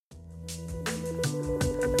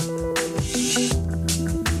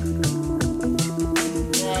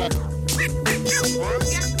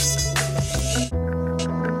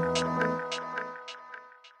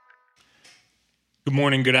Good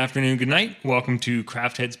morning, good afternoon, good night. Welcome to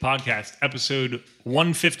Craft Heads Podcast, episode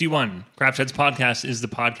 151. Craft Heads Podcast is the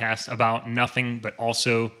podcast about nothing, but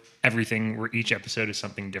also everything, where each episode is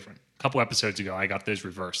something different. A couple episodes ago, I got those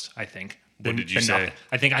reversed, I think. What did you say? Nothing.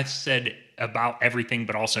 I think I said about everything,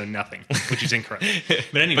 but also nothing, which is incorrect.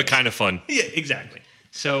 But anyway, But kind of fun. Yeah, exactly.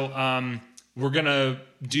 So we're going to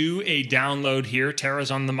do a download here. Tara's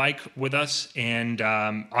on the mic with us, and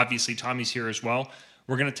obviously Tommy's here as well.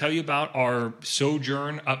 We're going to tell you about our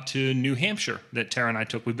sojourn up to New Hampshire that Tara and I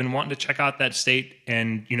took. We've been wanting to check out that state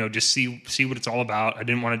and, just see what it's all about. I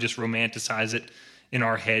didn't want to just romanticize it in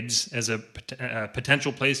our heads as a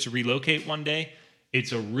potential place to relocate one day.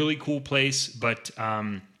 It's a really cool place, but,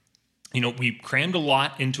 we crammed a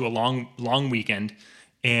lot into a long weekend,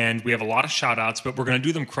 and we have a lot of shout-outs, but we're going to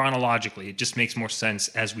do them chronologically. It just makes more sense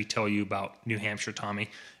as we tell you about New Hampshire, Tommy.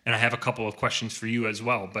 And I have a couple of questions for you as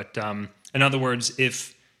well, but... in other words,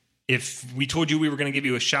 if we told you we were going to give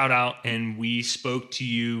you a shout out and we spoke to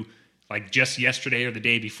you like just yesterday or the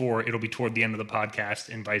day before, it'll be toward the end of the podcast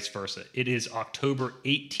and vice versa. It is October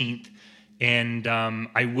 18th, and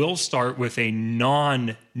I will start with a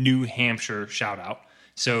non-New Hampshire shout out.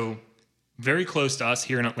 So very close to us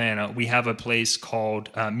here in Atlanta, we have a place called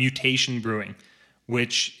Mutation Brewing,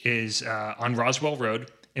 which is on Roswell Road.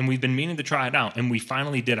 And we've been meaning to try it out, and we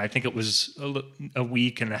finally did. I think it was a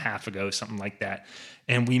week and a half ago, something like that.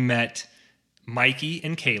 And we met Mikey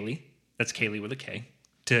and Kaylee. That's Kaylee with a K,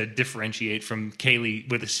 to differentiate from Kaylee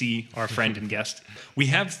with a C, our friend and guest. We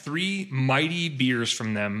have 3 mighty beers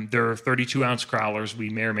from them. They're 32-ounce growlers. We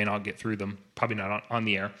may or may not get through them. Probably not on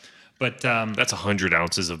the air. But That's 100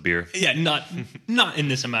 ounces of beer. Yeah, not in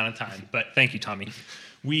this amount of time. But thank you, Tommy.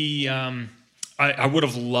 I would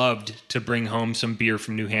have loved to bring home some beer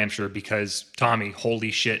from New Hampshire because, Tommy, holy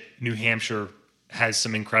shit, New Hampshire has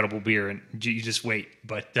some incredible beer, and you just wait.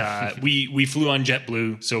 But we flew on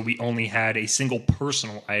JetBlue, so we only had a single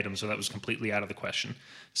personal item, so that was completely out of the question.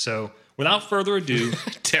 So without further ado...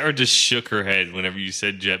 Tara just shook her head whenever you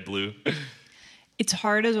said JetBlue. It's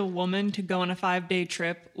hard as a woman to go on a 5-day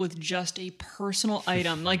trip with just a personal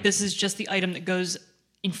item. Like, this is just the item that goes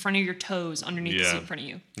in front of your toes, underneath the seat in front of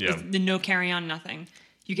you. Yeah. The no carry-on, nothing.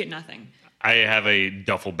 You get nothing. I have a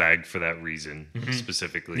duffel bag for that reason,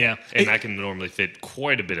 specifically. Yeah. And I can normally fit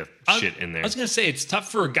quite a bit of shit in there. I was going to say, it's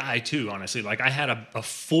tough for a guy, too, honestly. Like, I had a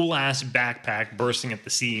full-ass backpack bursting at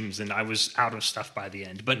the seams, and I was out of stuff by the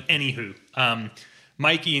end. But anywho,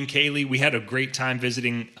 Mikey and Kaylee, we had a great time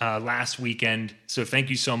visiting last weekend, so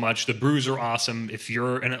thank you so much. The brews are awesome. If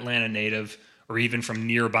you're an Atlanta native or even from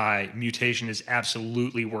nearby, Mutation is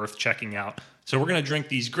absolutely worth checking out. So we're going to drink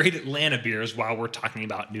these great Atlanta beers while we're talking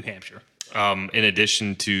about New Hampshire. In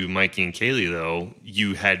addition to Mikey and Kaylee, though,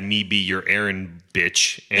 you had me be your errand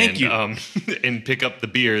bitch and Thank you. And pick up the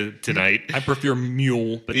beer tonight. I prefer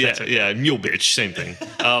mule, but that's it. Yeah, mule bitch, same thing.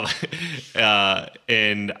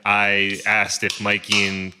 And I asked if Mikey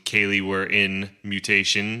and Kaylee were in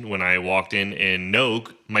Mutation when I walked in, and no,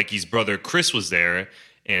 Mikey's brother Chris was there,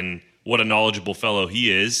 and what a knowledgeable fellow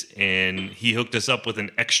he is, and he hooked us up with an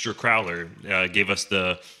extra crowler, gave us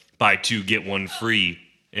the buy 2, get 1 free,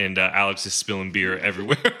 and Alex is spilling beer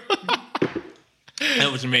everywhere.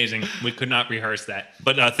 That was amazing. We could not rehearse that.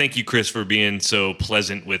 But thank you, Chris, for being so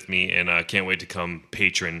pleasant with me, and I can't wait to come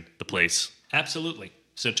patron the place. Absolutely.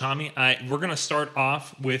 So, Tommy, we're going to start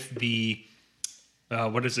off with the,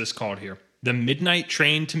 what is this called here? The Midnight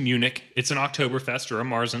Train to Munich. It's an Oktoberfest or a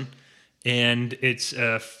Marzen. And it's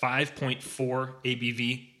 5.4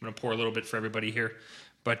 ABV. I'm going to pour a little bit for everybody here.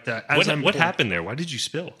 But what happened there? Why did you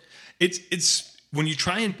spill? It's when you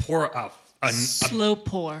try and pour Slow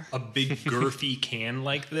pour. a big girthy can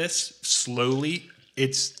like this slowly,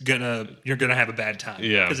 you're gonna have a bad time.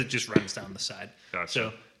 Yeah, because it just runs down the side. Gotcha.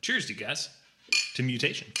 So cheers, you guys, to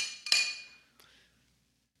Mutation.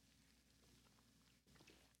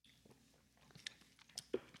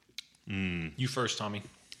 You first, Tommy.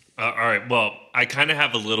 All right. Well, I kind of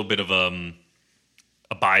have a little bit of a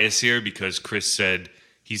bias here because Chris said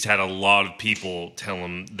he's had a lot of people tell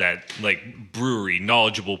him that, like, brewery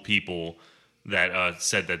knowledgeable people that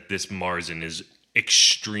said that this Marzen is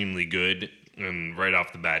extremely good, and right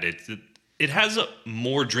off the bat, it has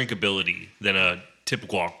more drinkability than a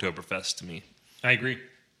typical Oktoberfest to me. I agree.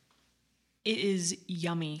 It is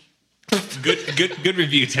yummy. Good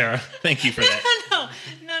review, Tara. Thank you for that.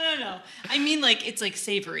 No. I mean, like, it's like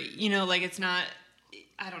savory. Like, it's not.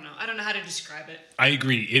 I don't know. I don't know how to describe it. I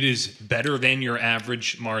agree. It is better than your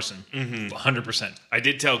average Marzen. 100%. I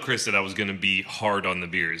did tell Chris that I was going to be hard on the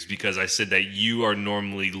beers because I said that you are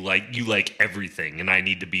normally you like everything, and I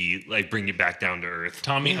need to be like bring you back down to earth.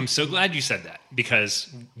 Tommy, I'm so glad you said that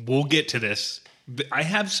because we'll get to this I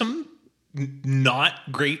have some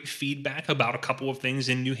not great feedback about a couple of things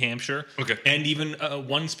in New Hampshire. Okay. And even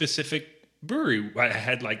one specific brewery, I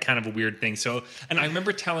had like kind of a weird thing. So, and I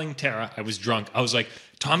remember telling Tara, I was drunk. I was like,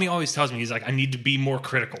 Tommy always tells me, he's like, I need to be more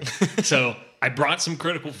critical. So I brought some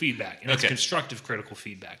critical feedback, and it's constructive critical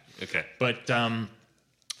feedback. Okay. But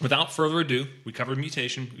without further ado, we covered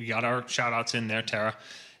mutation. We got our shout outs in there, Tara.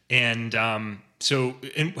 And so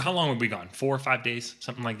how long have we gone? 4 or 5 days,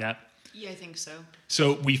 something like that? Yeah, I think so.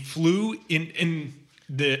 So we flew in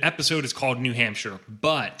the episode is called New Hampshire,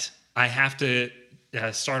 but I have to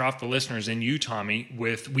start off the listeners and you, Tommy,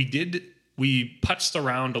 with we putzed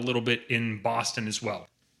around a little bit in Boston as well.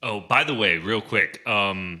 Oh, by the way, real quick,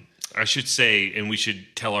 I should say, and we should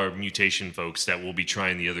tell our mutation folks that we'll be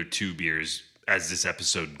trying the other 2 beers as this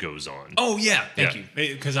episode goes on. Oh, yeah. Thank you.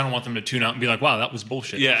 Because I don't want them to tune out and be like, wow, that was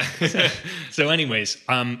bullshit. Yeah. So anyways,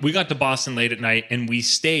 we got to Boston late at night and we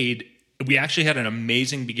stayed. We actually had an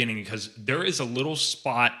amazing beginning because there is a little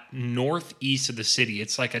spot northeast of the city.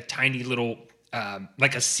 It's like a tiny little,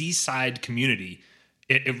 like a seaside community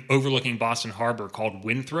overlooking Boston Harbor called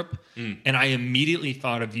Winthrop. And I immediately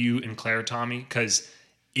thought of you and Claire, Tommy, because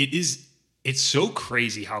it's so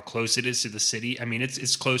crazy how close it is to the city. I mean,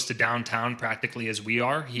 it's close to downtown practically as we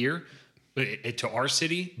are here to our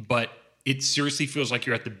city, but it seriously feels like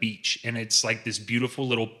you're at the beach, and it's like this beautiful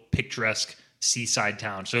little picturesque seaside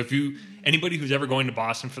town. So if anybody who's ever going to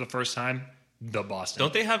Boston for the first time, the Boston.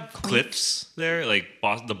 Don't they have cliffs there? Like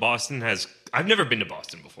the Boston has. I've never been to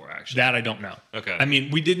Boston before, actually. That I don't know. Okay. I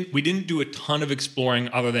mean, we didn't do a ton of exploring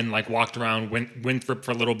other than like walked around Winthrop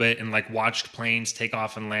for a little bit and like watched planes take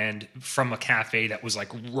off and land from a cafe that was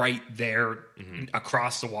like right there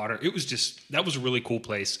across the water. It was that was a really cool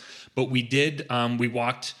place. But we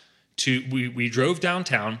drove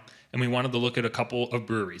downtown and we wanted to look at a couple of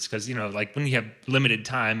breweries because, like when you have limited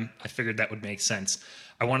time, I figured that would make sense.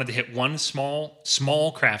 I wanted to hit one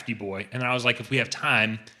small crafty boy, and then I was like, if we have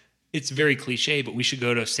time, it's very cliche, but we should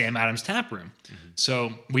go to Sam Adams Tap Room.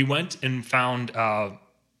 So we went and found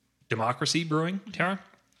Democracy Brewing, Tara.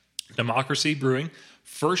 Democracy Brewing.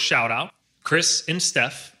 First shout out, Chris and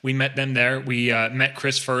Steph. We met them there. We met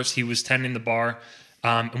Chris first. He was tending the bar.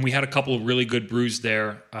 And we had a couple of really good brews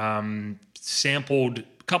there. Sampled a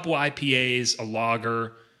couple IPAs, a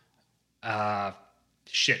lager.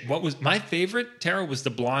 What was my favorite, Tara, was the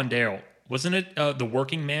Blonde Ale. Wasn't it the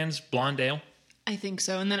Working Man's Blonde Ale? I think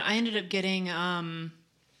so. And then I ended up getting,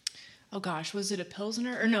 was it a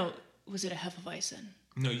Pilsner? Or no, was it a Hefeweizen?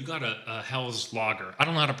 No, you got a Hell's Lager. I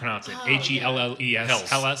don't know how to pronounce it. Helles.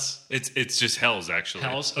 Helles. It's just Hells, actually.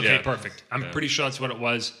 Hells? Okay, Yeah. perfect. I'm pretty sure that's what it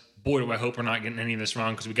was. Boy, do I hope we're not getting any of this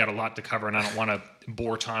wrong because we got a lot to cover and I don't want to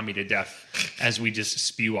bore Tommy to death as we just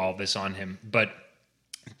spew all this on him. But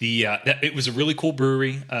it was a really cool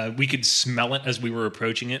brewery. We could smell it as we were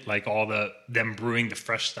approaching it, like them brewing the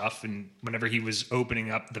fresh stuff. And whenever he was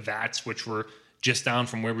opening up the vats, which were just down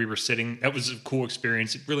from where we were sitting, that was a cool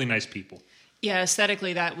experience. Really nice people. Yeah,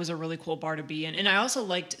 aesthetically, that was a really cool bar to be in. And I also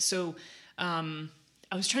liked,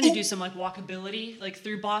 I was trying to do some like walkability like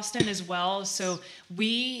through Boston as well. So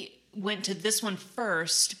we went to this one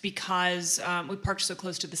first because we parked so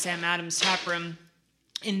close to the Sam Adams Tap Room.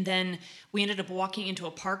 And then we ended up walking into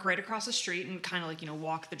a park right across the street and kind of like,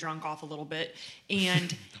 walk the drunk off a little bit.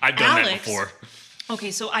 And I've done that before.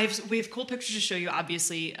 Okay, so we have cool pictures to show you,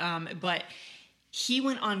 obviously. But he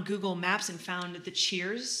went on Google Maps and found the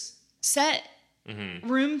Cheers set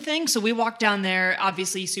room thing. So we walked down there,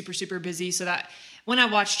 obviously super, super busy. So that when I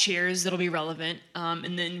watch Cheers, it'll be relevant.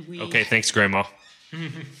 And then we... Okay, thanks, Grandma.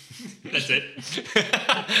 That's it.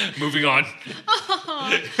 Moving on.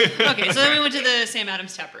 Okay, so then we went to the Sam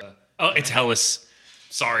Adams Tap Room. It's Helles.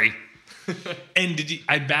 Sorry. And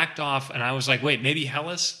I backed off and I was like, wait, maybe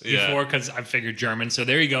Helles before because I figured German. So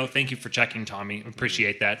there you go. Thank you for checking, Tommy.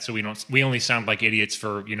 Appreciate that. So we only sound like idiots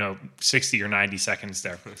for 60 or 90 seconds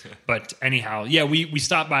there. But anyhow, yeah, we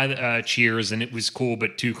stopped by the Cheers and it was cool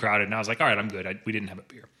but too crowded. And I was like, all right, I'm good. We didn't have a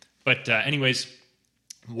beer. But anyways,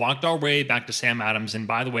 walked our way back to Sam Adams. And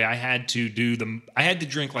by the way, I had to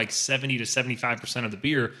drink like 70 to 75% of the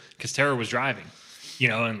beer because Tara was driving. We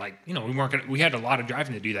had a lot of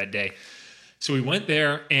driving to do that day. So we went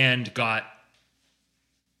there and got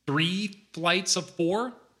 3 flights of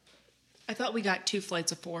 4. I thought we got 2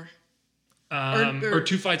 flights of 4. Or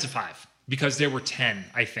 2 flights of 5 because there were 10,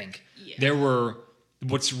 I think. Yeah. There were,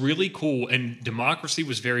 what's really cool, and Democracy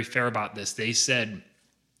was very fair about this. They said,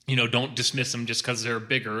 don't dismiss them just because they're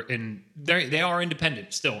bigger. And they are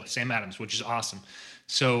independent still, Sam Adams, which is awesome.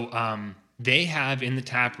 So, they have in the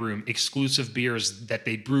tap room exclusive beers that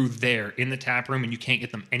they brew there in the tap room, and you can't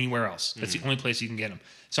get them anywhere else. That's the only place you can get them.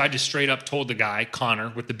 So I just straight up told the guy,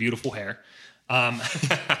 Connor, with the beautiful hair,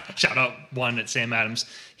 shout out one at Sam Adams.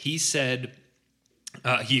 He said,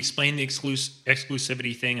 he explained the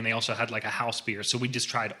exclusivity thing, and they also had like a house beer. So we just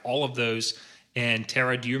tried all of those. And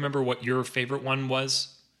Tara, do you remember what your favorite one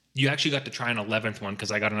was? You actually got to try an 11th one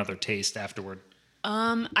because I got another taste afterward.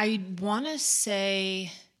 I want to say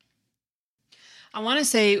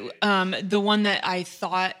the one that I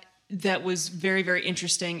thought that was very, very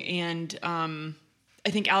interesting, and I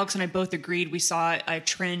think Alex and I both agreed we saw a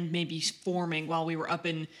trend maybe forming while we were up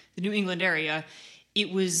in the New England area.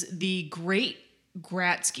 It was the Great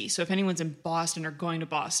Gratzky. So if anyone's in Boston or going to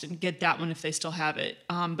Boston, get that one if they still have it.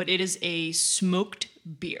 But it is a smoked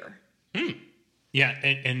beer. Yeah,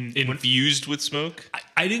 and Infused with smoke?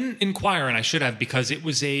 I didn't inquire, and I should have, because it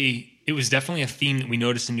was definitely a theme that we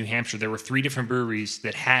noticed in New Hampshire. There were 3 different breweries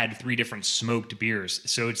that had 3 different smoked beers,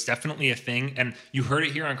 so it's definitely a thing. And you heard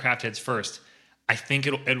it here on Craft Heads first. I think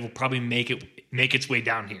it'll probably make its way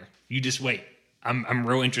down here. You just wait. I'm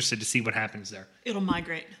real interested to see what happens there. It'll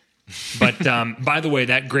migrate. But by the way,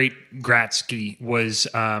 that Great Gratzky was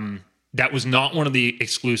that was not one of the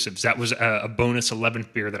exclusives. That was a bonus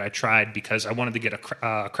 11th beer that I tried because I wanted to get a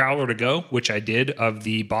Crowler to go, which I did, of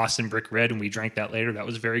the Boston Brick Red, and we drank that later. That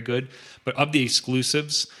was very good. But of the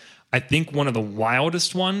exclusives, I think one of the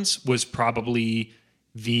wildest ones was probably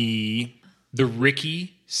the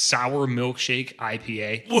Ricky Sour Milkshake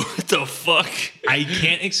IPA. What the fuck? I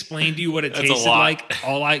can't explain to you what it That's a tasted lot.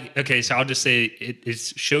 like. Okay, so I'll just say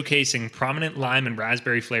it's showcasing prominent lime and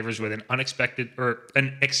raspberry flavors with an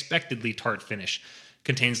expectedly tart finish.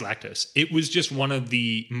 Contains lactose. It was just one of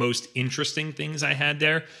the most interesting things I had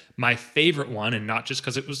there. My favorite one, and not just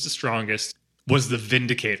because it was the strongest, was the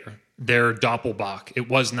Vindicator, their Doppelbock. It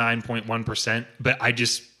was 9.1%, but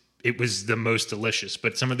it was the most delicious.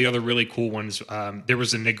 But some of the other really cool ones, there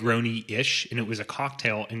was a Negroni-ish, and it was a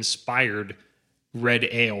cocktail-inspired red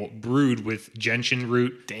ale brewed with gentian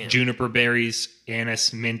root, juniper berries,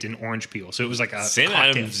 anise, mint, and orange peel. So it was like a Sam cocktail.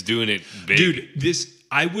 Adams doing it big. Dude,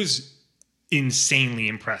 I was insanely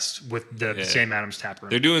impressed with the Sam Adams tap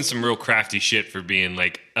room. They're doing some real crafty shit for being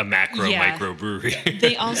like a micro brewery.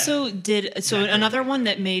 They also did, so another one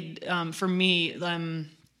that made, for me,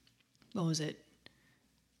 what was it?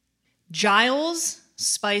 Giles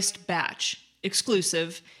Spiced Batch,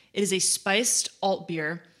 exclusive. It is a spiced alt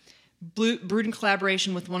beer brewed in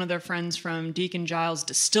collaboration with one of their friends from Deacon Giles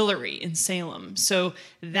Distillery in Salem. So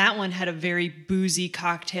that one had a very boozy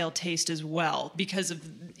cocktail taste as well because of,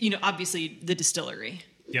 obviously the distillery.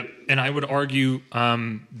 Yep. And I would argue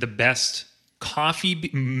the best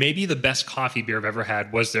maybe the best coffee beer I've ever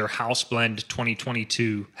had was their House Blend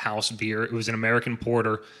 2022 house beer. It was an American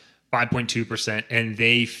porter, 5.2%, and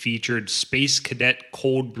they featured Space Cadet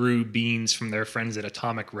cold brew beans from their friends at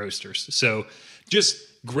Atomic Roasters. So just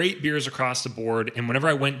great beers across the board. And whenever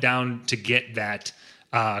I went down to get that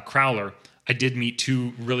Crowler, I did meet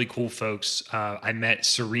 2 really cool folks. I met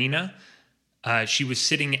Serena. She was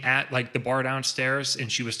sitting at like the bar downstairs, and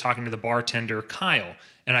she was talking to the bartender, Kyle.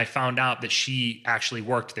 And I found out that she actually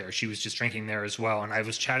worked there. She was just drinking there as well. And I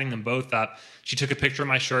was chatting them both up. She took a picture of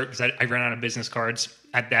my shirt because I ran out of business cards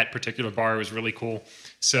at that particular bar. It was really cool.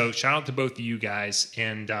 So shout out to both of you guys.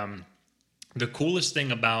 And the coolest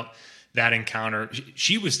thing about that encounter,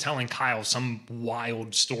 she was telling Kyle some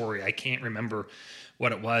wild story. I can't remember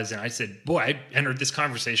what it was. And I said, boy, I entered this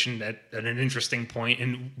conversation at an interesting point.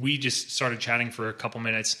 And we just started chatting for a couple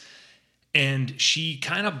minutes. And she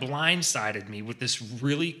kind of blindsided me with this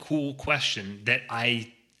really cool question that I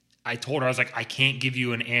told her. I was like, I can't give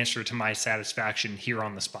you an answer to my satisfaction here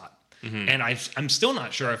on the spot. Mm-hmm. And I'm still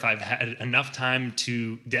not sure if I've had enough time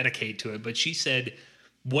to dedicate to it. But she said,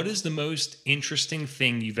 what is the most interesting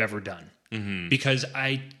thing you've ever done? Mm-hmm. Because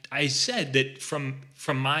I said that from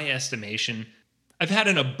my estimation, I've had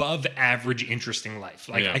an above average interesting life.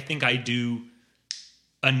 Like, I think I do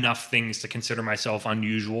enough things to consider myself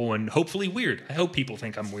unusual and hopefully weird. I hope people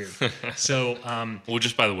think I'm weird. So, well,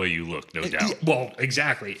 just by the way you look, no doubt. Well,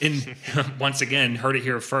 exactly. And once again, heard it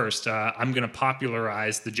here first. I'm going to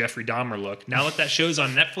popularize the Jeffrey Dahmer look. Now that show's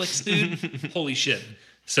on Netflix, dude, holy shit.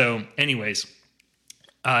 So anyways,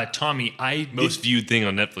 Tommy, most viewed thing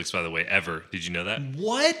on Netflix, by the way, ever. Did you know that?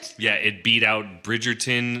 What? Yeah, it beat out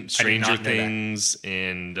Bridgerton, Stranger Things,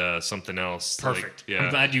 and something else. Perfect. Like, yeah.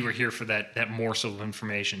 I'm glad you were here for that morsel of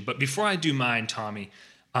information. But before I do mine, Tommy,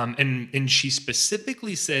 and she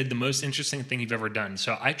specifically said the most interesting thing you've ever done.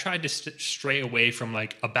 So I tried to stray away from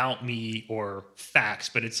like about me or facts,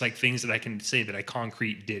 but it's like things that I can say that I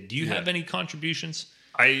concrete did. Do you have any contributions?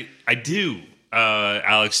 I do.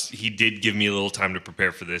 Alex, he did give me a little time to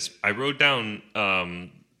prepare for this. I wrote down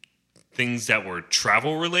things that were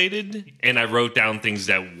travel related, and I wrote down things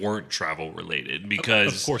that weren't travel related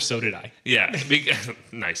because, Of course, so did I. yeah,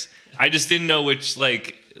 nice. I just didn't know which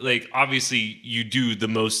like obviously you do the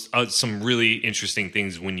most some really interesting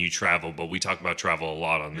things when you travel, but we talk about travel a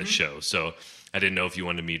lot on this show, so I didn't know if you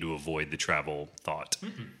wanted me to avoid the travel thought.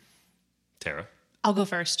 Tara. I'll go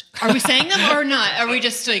first. Are we saying them or not? Are we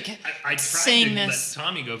just like I tried saying to this? let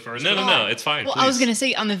Tommy go first. No, it's fine. Well, please. I was going to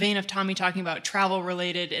say on the vein of Tommy talking about travel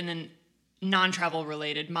related and then non-travel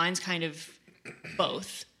related. Mine's kind of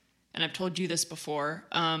both. And I've told you this before.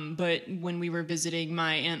 But when we were visiting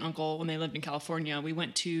my aunt and uncle when they lived in California, we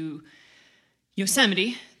went to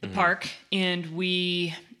Yosemite, the park, and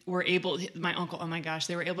we were able, my uncle, oh my gosh,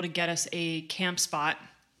 they were able to get us a camp spot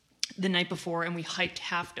the night before, and we hiked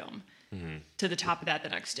Half Dome to the top of that the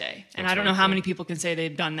next day. And I don't know how many people can say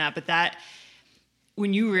they've done that, but that,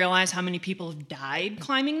 when you realize how many people have died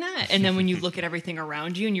climbing that, and then when you look at everything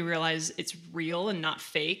around you and you realize it's real and not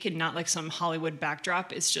fake and not like some Hollywood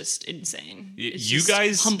backdrop, it's just insane. It's You just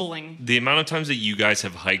guys, humbling. The amount of times that you guys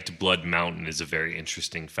have hiked Blood Mountain is a very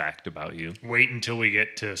interesting fact about you. Wait until we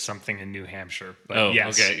get to something in New Hampshire. But Oh,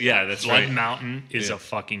 yes, okay. Yeah, that's Blood right. Mountain is Yeah. a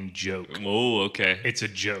fucking joke. Oh, okay. It's a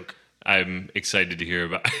joke. I'm excited to hear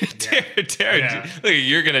about it. Tara, Yeah. look,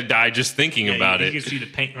 you're going to die just thinking about you it. can see the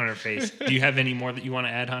paint on her face. Do you have any more that you want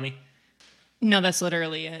to add, honey? No, that's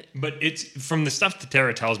literally it. But it's from the stuff that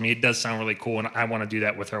Tara tells me, it does sound really cool, and I want to do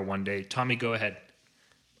that with her one day. Tommy, go ahead.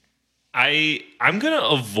 I'm going to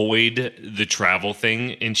avoid the travel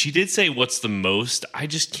thing. And she did say, what's the most? I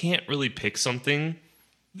just can't really pick something.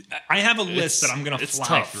 I have a list that I'm going to It's fly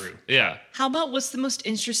tough. through. Yeah. How about what's the most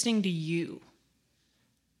interesting to you?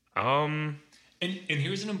 And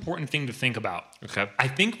here's an important thing to think about. Okay. I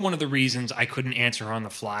think one of the reasons I couldn't answer her on the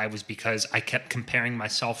fly was because I kept comparing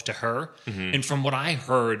myself to her. And from what I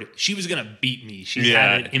heard, she was going to beat me. She Yeah.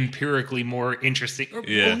 had it empirically more interesting. Or,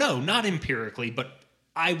 Yeah. well, no, not empirically, but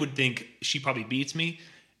I would think she probably beats me.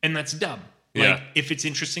 And that's dumb. Like, Yeah. if it's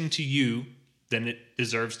interesting to you, then it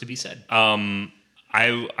deserves to be said. I'm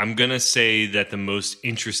gonna say that the most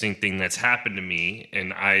interesting thing that's happened to me,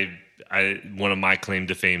 and I one of my claim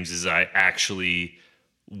to fame is I actually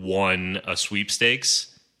won a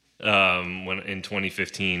sweepstakes when in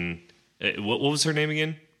 2015. What was her name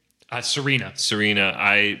again? Serena. Serena.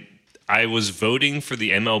 I was voting for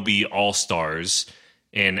the MLB All Stars,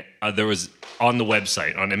 and there was on the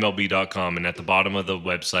website on MLB.com, and at the bottom of the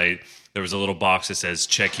website there was a little box that says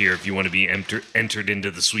 "Check here if you want to be entered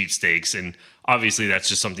into the sweepstakes." And obviously, that's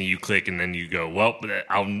just something you click, and then you go, "Well,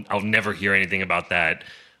 I'll never hear anything about that."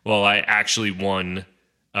 Well, I actually won,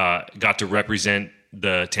 got to represent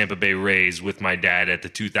the Tampa Bay Rays with my dad at the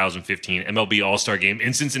 2015 MLB All-Star Game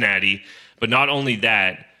in Cincinnati. But not only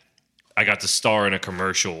that, I got to star in a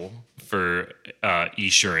commercial for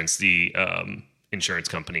Esurance, the insurance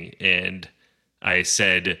company. And I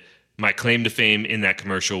said my claim to fame in that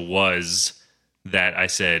commercial was that I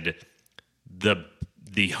said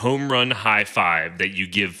the home run high five that you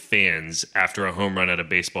give fans after a home run at a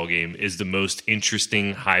baseball game is the most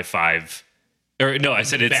interesting high five. Or no, I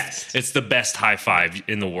said it's the best high five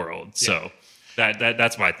in the world. So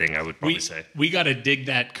that's my thing. I would probably say We got to dig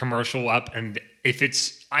that commercial up, and if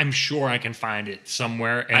it's, I'm sure I can find it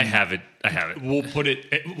somewhere. And I have it. We'll put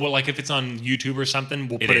it. Well, like if it's on YouTube or something,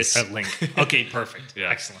 we'll put is. it a link. Okay, perfect. Yeah.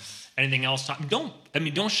 Excellent. Anything else?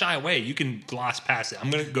 Don't shy away. You can gloss past it. I'm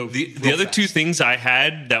gonna go. The real other fast. two things I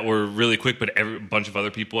had that were really quick, but a bunch of other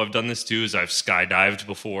people have done this too, is I've skydived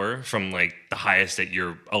before from like the highest that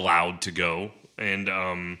you're allowed to go. And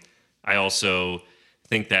I also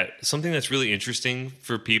think that something that's really interesting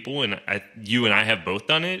for people, and you and I have both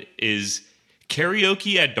done it, is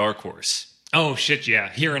karaoke at Dark Horse. Oh shit! Yeah,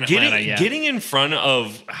 here in Atlanta. Getting in front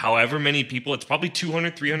of however many people, it's probably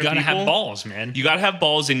 200, 300 you gotta people. have balls, man. You got to have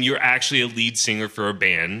balls, and you're actually a lead singer for a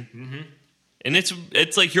band. Mm-hmm. And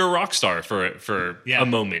it's like you're a rock star for a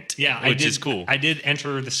moment, which is cool. I did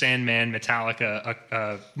enter the Sandman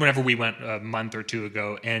Metallica whenever we went a month or two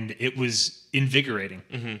ago, and it was invigorating.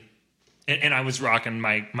 Mm-hmm. And I was rocking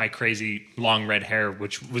my crazy long red hair,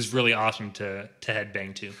 which was really awesome to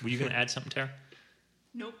headbang to. Were you going to add something, Tara?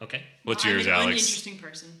 Nope. Okay. What's yours, I'm an Alex? interesting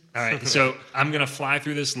person. All right. So I'm going to fly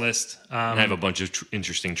through this list. I have a bunch of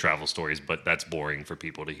interesting travel stories, but that's boring for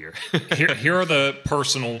people to hear. Here are the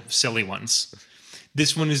personal, silly ones.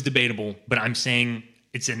 This one is debatable, but I'm saying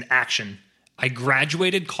it's an action. I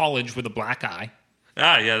graduated college with a black eye.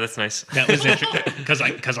 Yeah, that's nice. That was interesting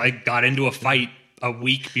because I got into a fight a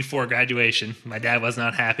week before graduation. My dad was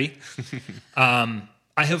not happy.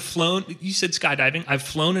 I have flown. You said skydiving. I've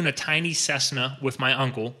flown in a tiny Cessna with my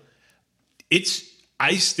uncle.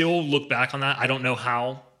 I still look back on that. I don't know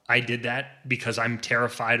how I did that because I'm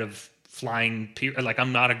terrified of flying. Like,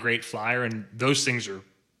 I'm not a great flyer, and those things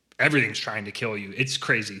everything's trying to kill you. It's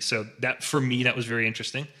crazy. So that, for me, that was very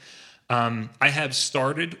interesting. I have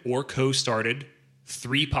started or co-started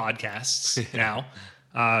 3 podcasts now.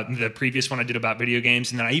 The previous one I did about video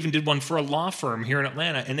games, and then I even did one for a law firm here in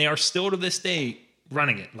Atlanta, and they are still to this day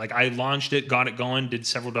running it. Like, I launched it, got it going, did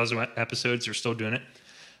several dozen episodes. They're still doing it.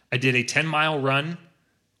 I did a 10-mile run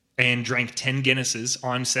and drank 10 Guinnesses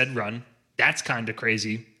on said run. That's kind of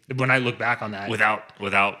crazy when I look back on that.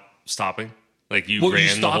 Without stopping? Like,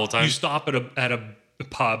 ran the whole time? You stop at a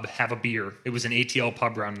pub, have a beer. It was an ATL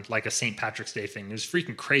pub run, like a St. Patrick's Day thing. It was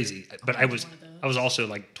freaking crazy. But I was also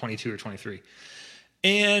like 22 or 23.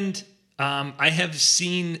 And I have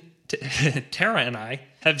seen, Tara and I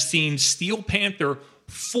have seen Steel Panther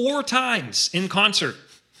 4 times in concert.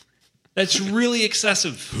 That's really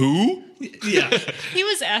excessive. Who? Yeah. He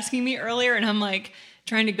was asking me earlier, and I'm like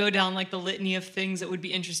trying to go down like the litany of things that would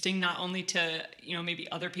be interesting, not only to,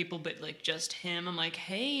 maybe other people, but like just him. I'm like,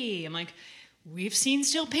 we've seen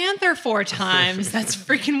Steel Panther 4 times. That's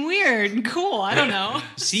freaking weird. Cool. I don't know.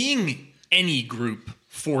 Seeing any group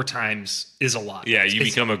 4 times is a lot. Yeah, you're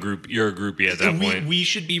a groupie at that point. We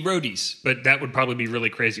should be roadies, but that would probably be really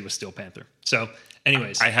crazy with Steel Panther. So,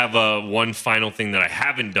 anyways. I have one final thing that I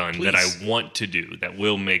haven't done that I want to do that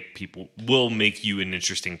will make you an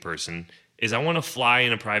interesting person, is I want to fly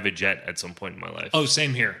in a private jet at some point in my life. Oh,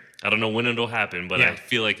 same here. I don't know when it'll happen, but I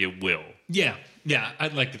feel like it will. Yeah,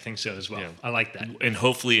 I'd like to think so as well. Yeah. I like that. And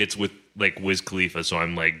hopefully it's with like Wiz Khalifa, so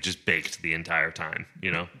I'm like just baked the entire time,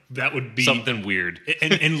 That would be something weird.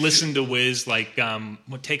 And listen to Wiz like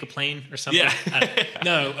Take a Plane or something. Yeah.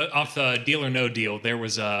 No, off Deal or No Deal, there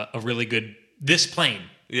was a really good This Plane.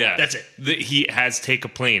 Yeah. That's it. He has Take a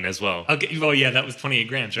Plane as well. Okay, well, yeah, that was 28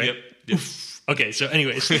 grams, right? Yep. Okay, so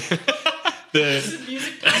anyways.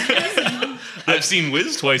 I've seen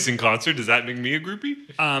Wiz twice in concert. Does that make me a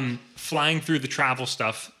groupie? Flying through the travel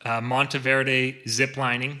stuff, Monteverde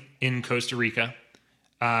ziplining in Costa Rica,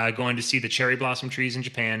 going to see the cherry blossom trees in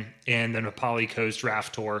Japan, and the Nepali Coast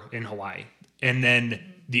raft tour in Hawaii. And then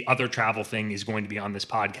the other travel thing is going to be on this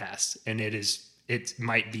podcast, and it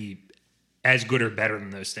might be as good or better than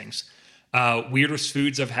those things. Weirdest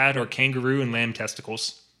foods I've had are kangaroo and lamb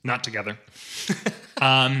testicles, not together.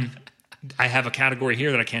 I have a category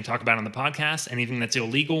here that I can't talk about on the podcast. Anything that's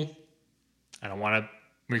illegal, I don't want to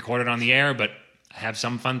record it on the air, but I have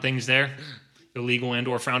some fun things there, illegal and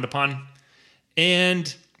or frowned upon.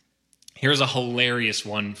 And here's a hilarious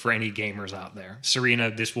one for any gamers out there.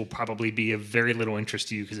 Serena, this will probably be of very little interest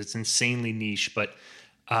to you because it's insanely niche, but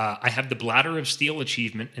I have the Bladder of Steel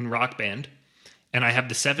achievement in Rock Band, and I have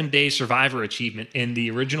the 7-Day Survivor achievement in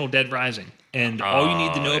the original Dead Rising. And all you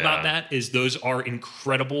need to know about that is those are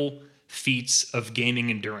incredible feats of gaming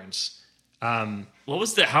endurance. How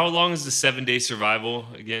long is the 7-day survival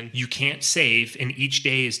again? You can't save, and each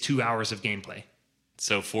day is 2 hours of gameplay.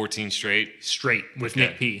 So 14 straight with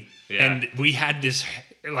Nick P. Yeah. And we had this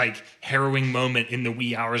like harrowing moment in the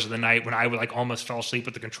wee hours of the night when I would like almost fell asleep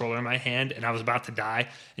with the controller in my hand and I was about to die,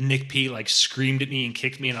 and Nick P like screamed at me and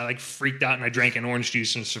kicked me, and I like freaked out and I drank an orange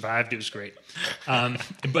juice and survived. It was great.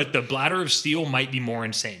 But the Bladder of Steel might be more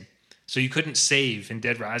insane. So you couldn't save in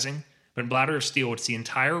Dead Rising, but in Bladder of Steel, it's the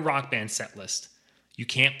entire Rock Band set list. You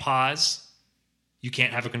can't pause. You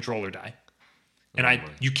can't have a controller die. And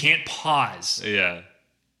you can't pause. Yeah.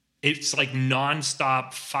 It's like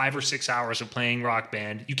nonstop 5 or 6 hours of playing Rock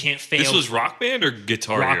Band. You can't fail. This was Rock Band or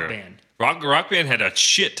Guitar Hero? Rock Band. Rock Band had a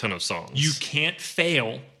shit ton of songs. You can't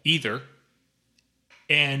fail either.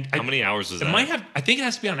 And how many hours was that? I think it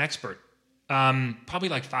has to be on Expert. Probably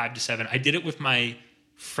like 5 to 7. I did it with my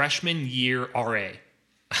freshman year RA.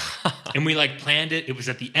 And we like planned it. It was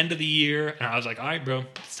at the end of the year, and I was like, all right, bro,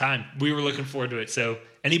 it's time. We were looking forward to it. So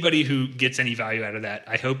anybody who gets any value out of that,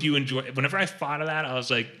 I hope you enjoy it. Whenever I thought of that, I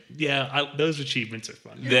was like, yeah, those achievements are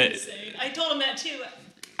fun. Insane. I told him that too.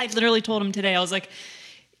 I literally told him today, I was like,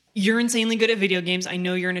 you're insanely good at video games. I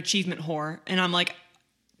know you're an achievement whore. And I'm like,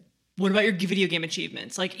 what about your video game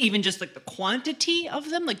achievements? Like even just like the quantity of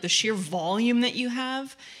them, like the sheer volume that you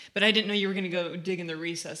have. But I didn't know you were going to go dig in the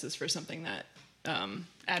recesses for something that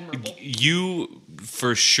admirable. You,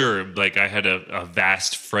 for sure, like I had a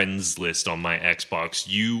vast friends list on my Xbox.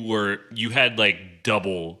 You had like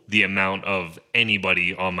double the amount of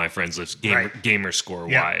anybody on my friends list, gamer score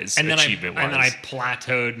wise, and achievement wise. And then I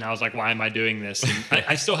plateaued, and I was like, why am I doing this? And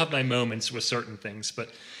I still have my moments with certain things, but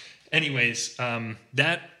anyways,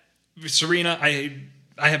 that Serena,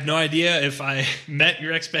 I have no idea if I met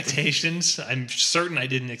your expectations. I'm certain I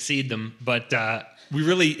didn't exceed them, but we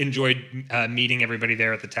really enjoyed meeting everybody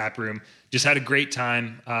there at the tap room. Just had a great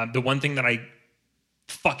time. The one thing that I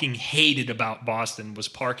fucking hated about Boston was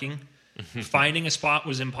parking. Finding a spot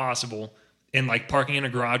was impossible, and like parking in a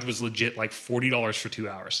garage was legit like $40 for 2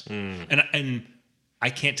 hours. And I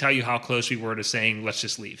can't tell you how close we were to saying let's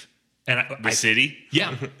just leave. And the city?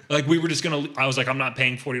 Yeah. Like we were just going to, I was like, I'm not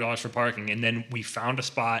paying $40 for parking. And then we found a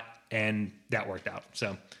spot and that worked out.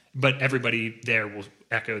 So, but everybody there will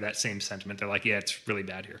echo that same sentiment. They're like, yeah, it's really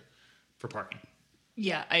bad here for parking.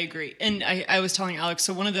 Yeah, I agree. And I was telling Alex,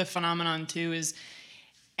 so one of the phenomenon too is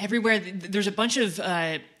everywhere there's a bunch of,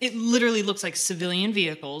 it literally looks like civilian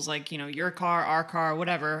vehicles, like, your car, our car,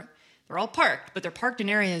 whatever. They're all parked, but they're parked in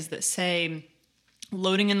areas that say,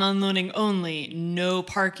 loading and unloading only, no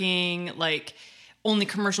parking, like only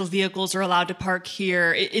commercial vehicles are allowed to park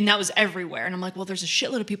here. And that was everywhere. And I'm like, well, there's a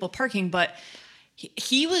shitload of people parking, but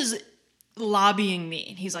he was lobbying me.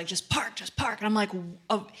 And he's like, just park. And I'm like,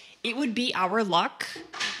 oh, it would be our luck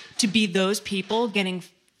to be those people getting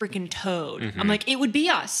freaking towed. I'm like, it would be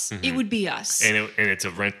us. It would be us. And it's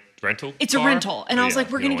a rental? It's car? a rental. And I was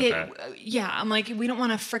like, we're going to get, I'm like, we don't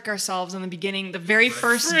want to frick ourselves in the beginning, the very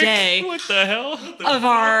first day. What the hell? Of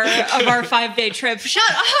our 5-day trip. Shut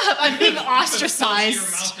up. I'm being ostracized.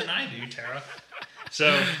 Your mouth than I do, Tara. So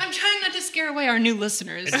I'm trying not to scare away our new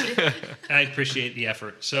listeners. I appreciate the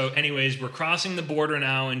effort. So anyways, we're crossing the border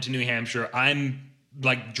now into New Hampshire. I'm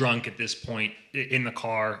like drunk at this point in the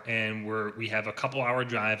car, and we have a couple hour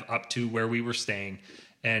drive up to where we were staying.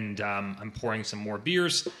 And I'm pouring some more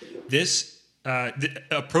beers. This,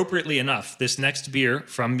 appropriately enough, this next beer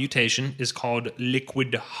from Mutation is called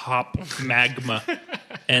Liquid Hop Magma.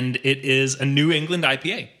 And it is a New England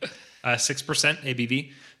IPA, 6%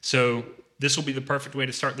 ABV. So this will be the perfect way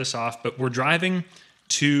to start this off. But we're driving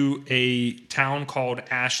to a town called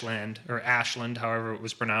Ashland, however it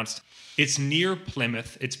was pronounced. It's near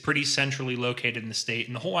Plymouth. It's pretty centrally located in the state.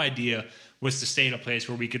 And the whole idea was to stay at a place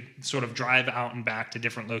where we could sort of drive out and back to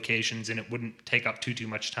different locations and it wouldn't take up too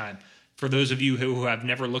much time. For those of you who have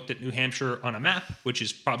never looked at New Hampshire on a map, which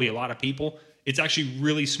is probably a lot of people, it's actually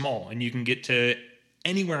really small and you can get to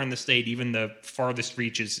anywhere in the state, even the farthest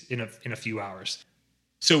reaches in a few hours.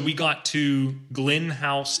 So we got to Glen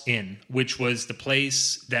House Inn, which was the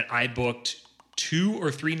place that I booked 2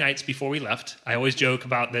 or 3 nights before we left. I always joke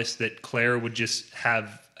about this, that Claire would just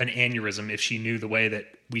have an aneurysm if she knew the way that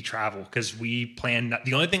we travel, because we planned.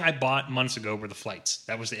 The only thing I bought months ago were the flights.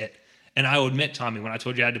 That was it. And I will admit, Tommy, when I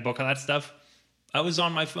told you I had to book all that stuff, I was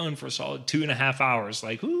on my phone for a solid 2.5 hours.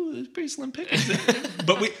 Like, ooh, it's pretty slim pickings.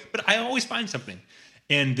 but I always find something.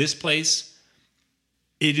 And this place,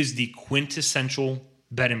 it is the quintessential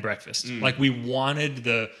bed and breakfast. Like, we wanted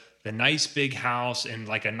the nice big house and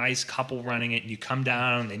like a nice couple running it. And you come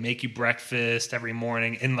down and they make you breakfast every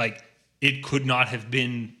morning. And like, it could not have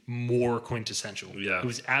been more quintessential. Yeah. It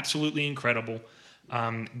was absolutely incredible.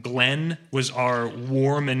 Glenn was our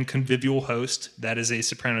warm and convivial host. That is a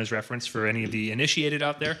Sopranos reference for any of the initiated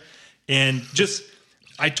out there. And just,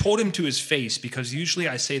 I told him to his face, because usually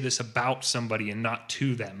I say this about somebody and not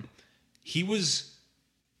to them. He was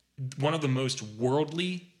one of the most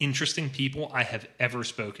worldly, interesting people I have ever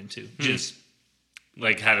spoken to. Just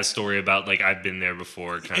like had a story about like I've been there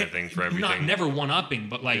before kind of thing for everything. Never one-upping,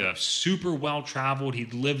 but like super well-traveled.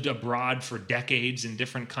 He'd lived abroad for decades in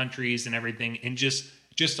different countries and everything, and just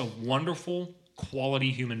a wonderful, quality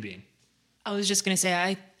human being. I was just going to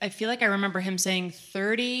say, I feel like I remember him saying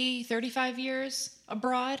 35 years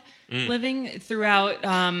abroad, living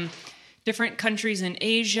throughout different countries in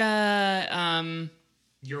Asia,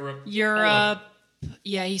 Europe.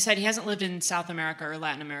 Yeah, he said he hasn't lived in South America or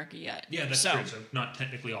Latin America yet. Yeah, that's true. So not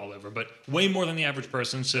technically all over, but way more than the average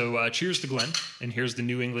person. So cheers to Glenn. And here's the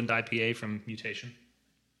New England IPA from Mutation.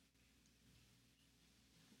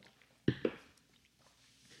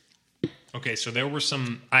 Okay, so there were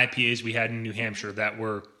some IPAs we had in New Hampshire that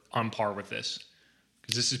were on par with this,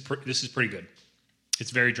 because this is pretty good.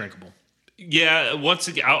 It's very drinkable. Yeah, once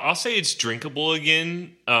again, I'll say it's drinkable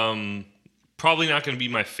again. Probably not going to be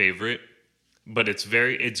my favorite, but it's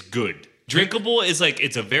good. Drinkable is like,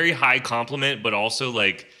 it's a very high compliment, but also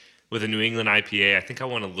like with a New England IPA, I think I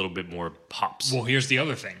want a little bit more hops. Well, here's the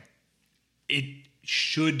other thing. It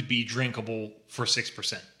should be drinkable for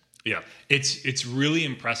 6%. Yeah. It's really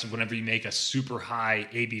impressive whenever you make a super high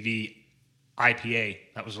ABV IPA.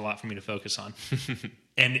 That was a lot for me to focus on.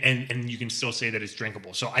 and you can still say that it's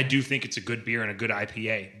drinkable. So I do think it's a good beer and a good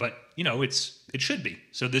IPA, but you know, it should be.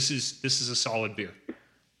 So this is a solid beer.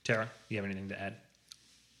 Tara, do you have anything to add?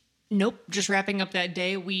 Nope, just wrapping up that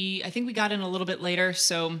day. I think we got in a little bit later,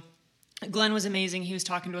 so Glenn was amazing. He was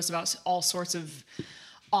talking to us about all sorts of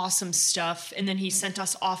awesome stuff, and then he sent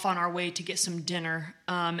us off on our way to get some dinner,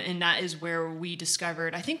 and that is where we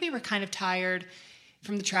discovered, I think we were kind of tired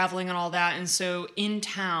from the traveling and all that, and so in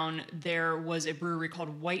town there was a brewery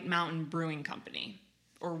called White Mountain Brewing Company,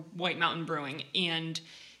 or White Mountain Brewing, and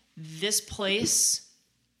this place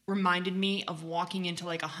reminded me of walking into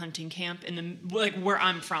like a hunting camp in the like where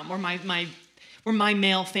I'm from, where my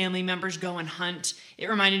male family members go and hunt. It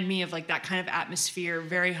reminded me of like that kind of atmosphere,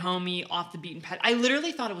 very homey, off the beaten path. I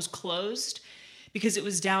literally thought it was closed because it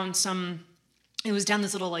was down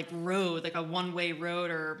this little like road, like a one-way road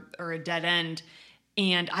or a dead end.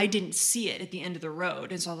 And I didn't see it at the end of the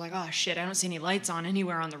road. And so I was like, oh shit, I don't see any lights on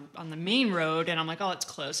anywhere on the main road. And I'm like, oh, it's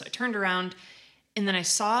closed. So I turned around and then I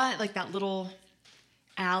saw like that little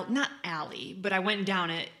not alley, but I went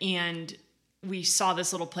down it and we saw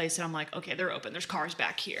this little place and I'm like, okay, they're open. There's cars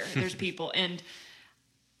back here. There's people. And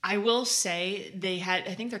I will say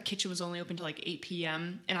I think their kitchen was only open till like 8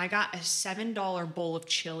 p.m. And I got a $7 bowl of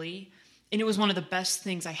chili. And it was one of the best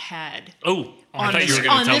things I had. Oh, on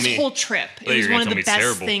this whole trip. It was one of the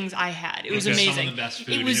best things I had. It was amazing. Some of the best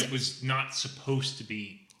food. It was not supposed to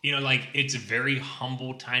be. You know, like it's a very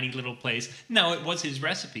humble, tiny little place. No, it was his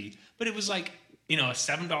recipe, but it was like, you know, a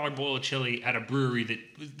 $7 bowl of chili at a brewery that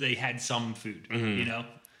they had some food, you know?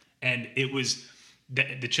 And it was,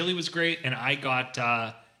 the chili was great. And I got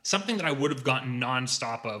something that I would have gotten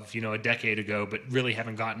nonstop of, you know, a decade ago, but really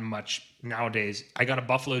haven't gotten much nowadays. I got a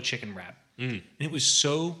buffalo chicken wrap. And it was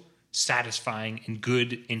so satisfying and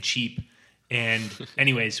good and cheap. And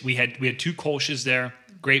anyways, we had 2 Kolsch's there.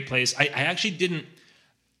 Great place. I actually didn't,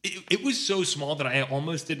 it was so small that I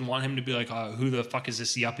almost didn't want him to be like, oh, who the fuck is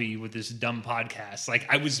this yuppie with this dumb podcast? Like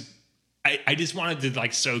I just wanted to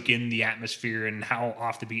like soak in the atmosphere and how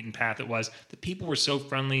off the beaten path it was. The people were so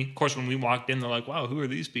friendly. Of course, when we walked in, they're like, wow, who are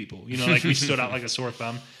these people? You know, like we stood out like a sore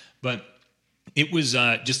thumb. But it was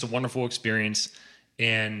just a wonderful experience.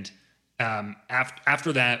 And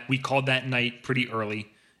after that, we called that night pretty early.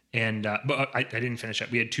 And but I didn't finish it.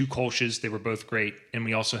 We had 2 Kolsch's. They were both great. And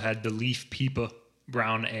we also had the Leaf Pipa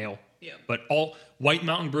brown ale. Yeah. But all White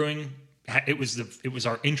Mountain Brewing, it was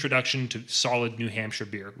our introduction to solid New Hampshire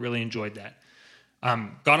beer. Really enjoyed that.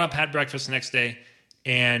 Got up, had breakfast the next day,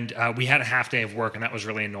 and we had a half day of work, and that was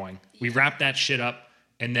really annoying. We wrapped that shit up,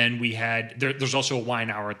 and then we had there's also a wine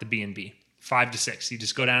hour at the B&B, 5 to 6. You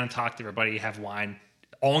just go down and talk to everybody, have wine,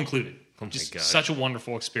 all included. Oh my God. Such a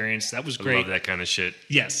wonderful experience. That was great. I love that kind of shit.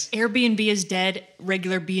 Yes. Airbnb is dead.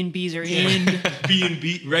 Regular B&Bs are in.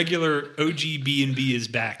 B&B, regular OG B&B is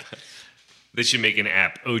back. They should make an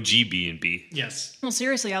app, OG B&B. Yes. Well,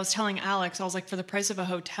 seriously, I was telling Alex, I was like, for the price of a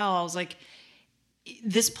hotel, I was like,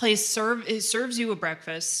 this place serves you a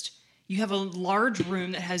breakfast. You have a large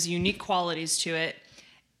room that has unique qualities to it.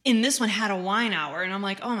 And this one had a wine hour, and I'm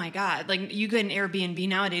like, oh my God. Like, you get an Airbnb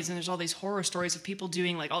nowadays, and there's all these horror stories of people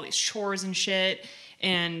doing, like, all these chores and shit.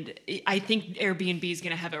 And I think Airbnb is going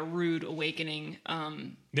to have a rude awakening.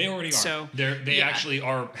 They already are. So, they actually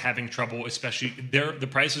are having trouble, especially, the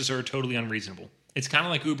prices are totally unreasonable. It's kind of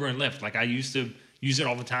like Uber and Lyft. Like, I used to use it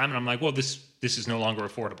all the time, and I'm like, well, this is no longer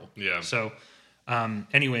affordable. Yeah. So,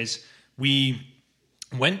 anyways, we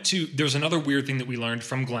went to, there's another weird thing that we learned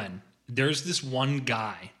from Glenn. There's this one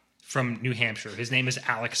guy from New Hampshire. His name is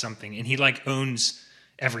Alex something, and he like owns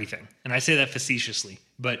everything. And I say that facetiously,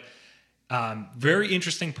 but very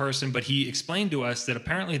interesting person. But he explained to us that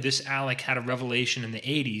apparently this Alec had a revelation in the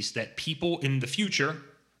 80s that people in the future,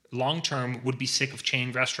 long term, would be sick of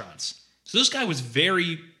chain restaurants. So this guy was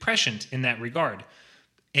very prescient in that regard.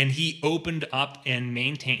 And he opened up and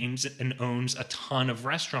maintains and owns a ton of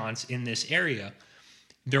restaurants in this area.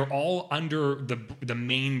 They're all under the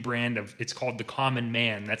main brand of, it's called The Common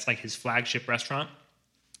Man. That's like his flagship restaurant.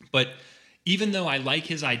 But even though I like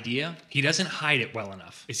his idea, he doesn't hide it well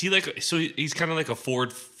enough. Is he like, so he's kind of like a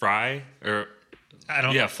Ford Fry? Or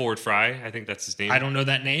Ford Fry. I think that's his name. I don't know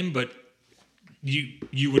that name, but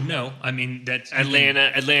you would know. I mean, that's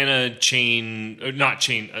Atlanta chain, or not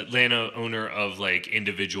chain, Atlanta owner of like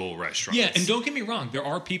individual restaurants. Yeah, and don't get me wrong, there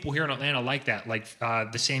are people here in Atlanta like that. Like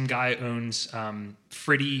the same guy owns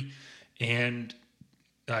Fritty and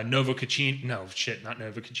Nova Cucina. No, shit, not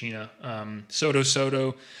Nova Cucina.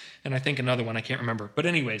 Soto, and I think another one I can't remember. But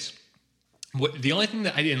anyways, the only thing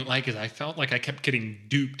that I didn't like is I felt like I kept getting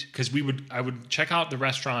duped because I would check out the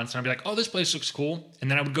restaurants and I'd be like, oh, this place looks cool,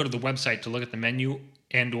 and then I would go to the website to look at the menu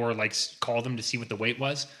and or like call them to see what the wait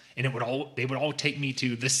was, and they would all take me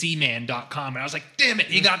to theseaman.com, and I was like, damn it,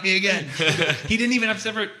 he got me again. He didn't even have a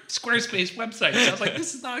separate Squarespace website, so I was like,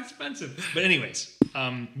 this is not expensive. But anyways,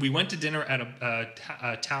 We went to dinner at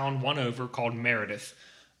a town one over called Meredith.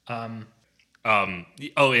 So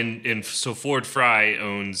Ford Fry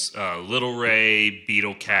owns Little Ray,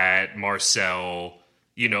 Beetle Cat, Marcel.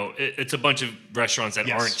 You know, it's a bunch of restaurants that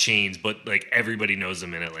aren't chains, but like everybody knows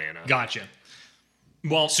them in Atlanta. Gotcha.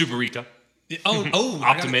 Well, Super Rica.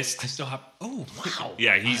 Optimist. I still have. Oh, wow.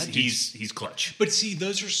 Yeah, he's clutch. But see,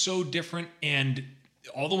 those are so different, and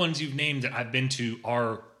all the ones you've named that I've been to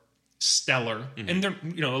are stellar, and they're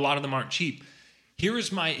a lot of them aren't cheap. Here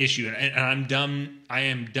is my issue, and I'm done. I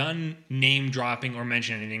am done name dropping or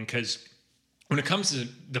mentioning anything, because when it comes to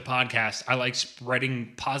the podcast, I like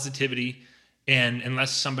spreading positivity, and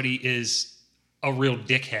unless somebody is a real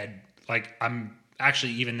dickhead, like I'm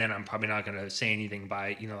actually, even then, I'm probably not going to say anything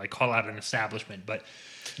by like call out an establishment, but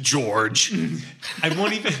George, I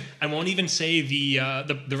won't even say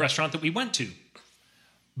the restaurant that we went to,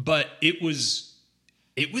 but it was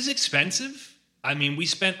expensive. I mean, we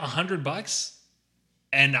spent $100.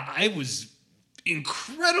 And I was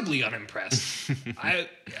incredibly unimpressed. I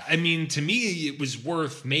mean, to me, it was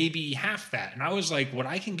worth maybe half that. And I was like, what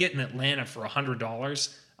I can get in Atlanta for $100, I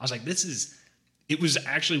was like, it was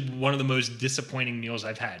actually one of the most disappointing meals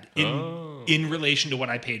I've had in relation to what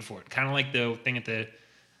I paid for it. Kind of like the thing at the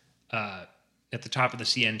top of the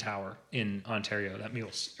CN Tower in Ontario. That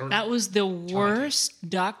was the worst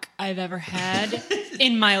duck I've ever had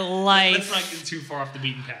in my life. Let's not get too far off the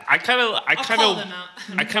beaten path. I kind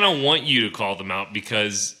of want you to call them out,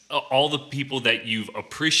 because all the people that you've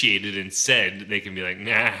appreciated and said, they can be like,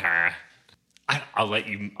 nah. I'll let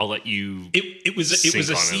you. It was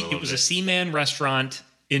a Seaman restaurant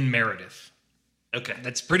in Meredith. Okay,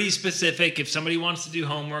 that's pretty specific. If somebody wants to do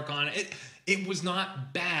homework on it. It was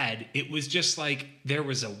not bad. It was just like there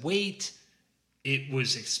was a wait. It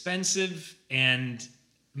was expensive. And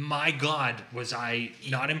my God, was I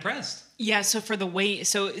not impressed. Yeah, so for the wait,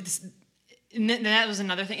 that was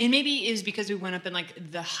another thing. And maybe it was because we went up in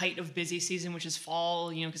like the height of busy season, which is fall,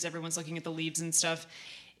 because everyone's looking at the leaves and stuff.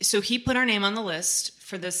 So he put our name on the list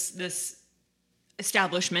for this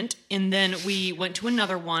establishment, and then we went to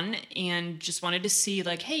another one and just wanted to see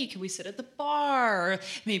like, hey, can we sit at the bar? Or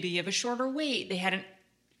maybe you have a shorter wait. They had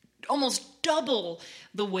almost double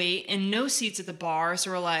the wait and no seats at the bar.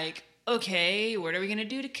 So we're like, okay, what are we going to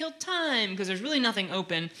do to kill time? Because there's really nothing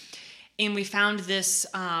open. And we found this.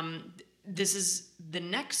 This is the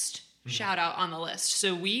next shout out on the list.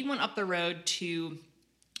 So we went up the road to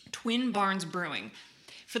Twin Barns Brewing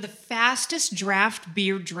for the fastest draft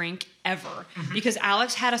beer drink ever, because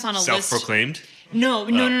Alex had us on a list. Self-proclaimed?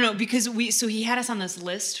 No, because he had us on this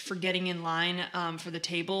list for getting in line for the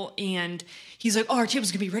table, and he's like, oh, our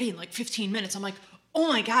table's gonna be ready in like 15 minutes. I'm like, oh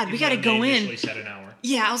my God, we gotta go in. They said an hour.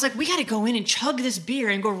 Yeah, I was like, we gotta go in and chug this beer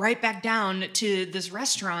and go right back down to this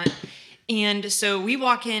restaurant. And so we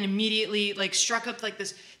walk in immediately, like struck up like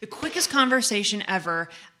the quickest conversation ever,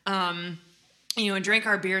 and drank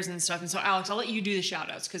our beers and stuff. And so Alex, I'll let you do the shout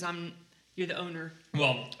outs, because you're the owner.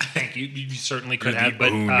 Well, thank you. You certainly could have,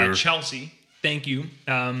 but Chelsea, thank you.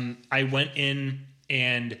 I went in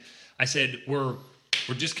and I said, we're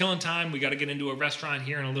just killing time. We got to get into a restaurant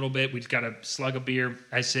here in a little bit. We just got a slug of beer.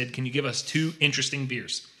 I said, can you give us 2 interesting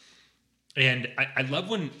beers? And I love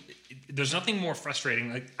when there's nothing more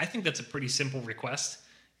frustrating. Like, I think that's a pretty simple request.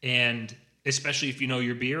 And especially if you know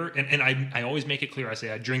your beer. And I always make it clear. I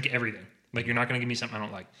say, I drink everything. Like, you're not going to give me something I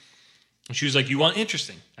don't like. And she was like, you want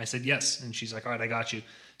interesting? I said, yes. And she's like, all right, I got you.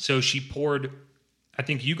 So she poured, I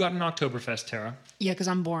think you got an Oktoberfest, Tara. Yeah, because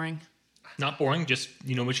I'm boring. Not boring, just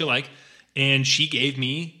what you like. And she gave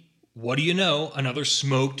me, what do you know, another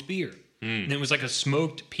smoked beer. And it was like a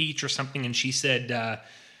smoked peach or something. And she said,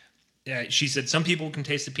 some people can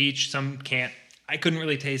taste the peach, some can't. I couldn't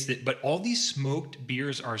really taste it. But all these smoked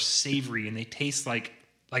beers are savory, and they taste like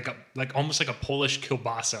almost like a Polish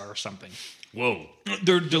kielbasa or something. Whoa.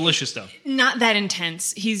 They're delicious, though. Not that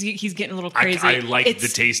intense. He's getting a little crazy. I like the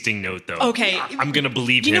tasting note, though. Okay. I'm going to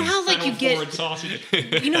believe him. You know how you get sausage?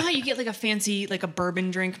 You know how you get like a fancy like a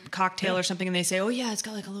bourbon drink cocktail or something, and they say, oh yeah, it's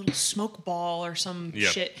got like a little smoke ball or some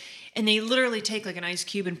shit, and they literally take like an ice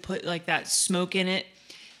cube and put like that smoke in it.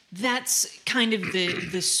 That's kind of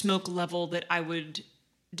the smoke level that I would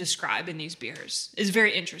describe in these beers. It's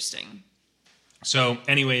very interesting. So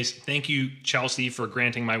anyways, thank you, Chelsea, for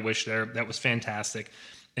granting my wish there. That was fantastic.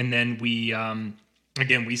 And then we,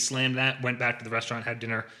 again, we slammed that, went back to the restaurant, had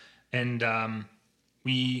dinner. And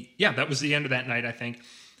that was the end of that night, I think.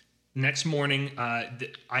 Next morning,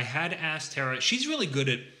 I had asked Tara, she's really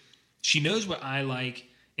good she knows what I like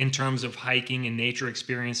in terms of hiking and nature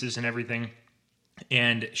experiences and everything.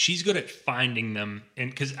 And she's good at finding them. And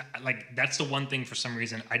because like that's the one thing for some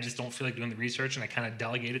reason I just don't feel like doing the research, and I kind of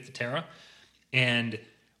delegate it to Tara. And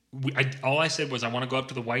all I said was I want to go up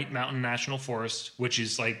to the White Mountain National Forest, which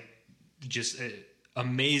is like just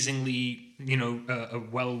amazingly, a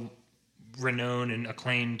well-renowned and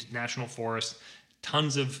acclaimed national forest,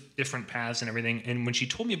 tons of different paths and everything. And when she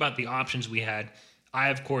told me about the options we had, I,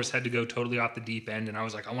 of course, had to go totally off the deep end, and I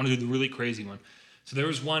was like, I want to do the really crazy one. So there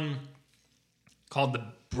was one called the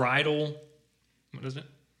Bridal... What is it?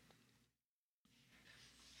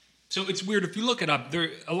 So it's weird. If you look it up,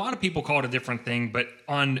 a lot of people call it a different thing, but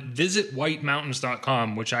on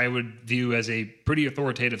visitwhitemountains.com, which I would view as a pretty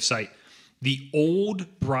authoritative site, the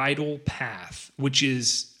Old Bridle Path, which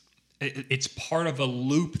is... It's part of a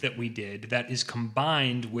loop that we did that is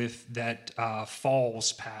combined with that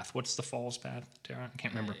Falls Path. What's the Falls Path, Tara? I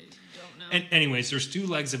can't remember. I don't know. And anyways, there's 2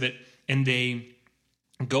 legs of it, and they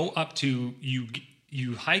go up to you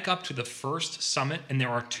hike up to the first summit, and there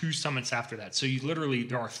are 2 summits after that. So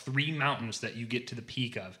there are 3 mountains that you get to the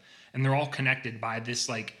peak of, and they're all connected by this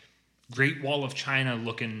like Great Wall of China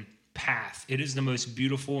looking path. It is the most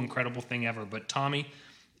beautiful, incredible thing ever. But Tommy,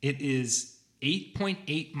 it is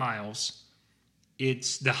 8.8 miles.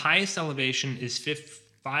 It's the highest elevation is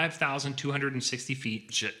 5,260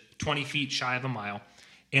 feet, 20 feet shy of a mile.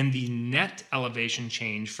 And the net elevation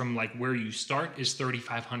change from like where you start is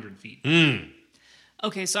 3,500 feet.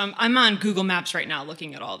 Okay, so I'm on Google Maps right now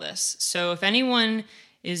looking at all this. So if anyone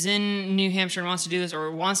is in New Hampshire and wants to do this,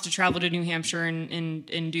 or wants to travel to New Hampshire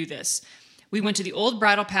and do this, we went to the Old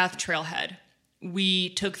Bridle Path Trailhead. We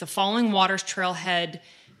took the Falling Waters Trailhead,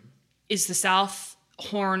 is the south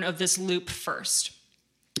horn of this loop first.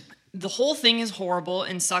 The whole thing is horrible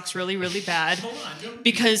and sucks really, really bad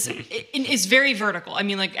because it's very vertical. I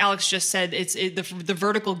mean, like Alex just said, the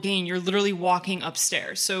vertical gain. You're literally walking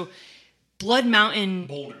upstairs. So Blood Mountain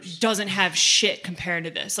Boulders doesn't have shit compared to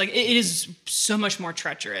this. Like it is so much more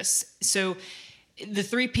treacherous. So the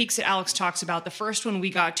 3 peaks that Alex talks about, the first one we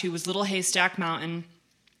got to was Little Haystack Mountain.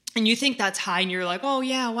 And you think that's high, and you're like, oh,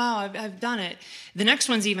 yeah, wow, I've done it. The next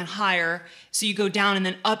one's even higher, so you go down and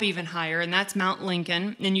then up even higher, and that's Mount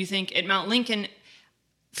Lincoln. And you think at Mount Lincoln,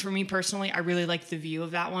 for me personally, I really liked the view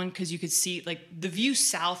of that one because you could see, like, the view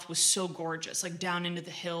south was so gorgeous, like down into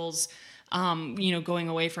the hills, going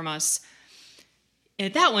away from us. And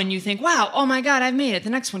at that one, you think, wow, oh my God, I've made it. The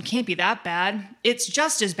next one can't be that bad. It's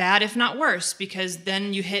just as bad, if not worse, because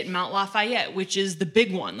then you hit Mount Lafayette, which is the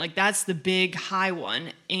big one. Like, that's the big high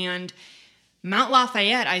one. And Mount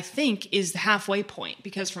Lafayette, I think, is the halfway point,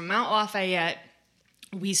 because from Mount Lafayette,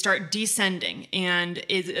 we start descending, and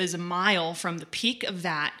it is a mile from the peak of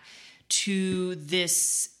that to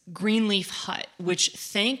this Greenleaf hut, which,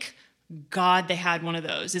 thank God they had one of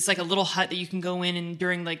those. It's like a little hut that you can go in, and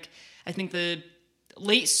during, like, I think the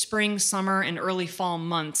late spring, summer, and early fall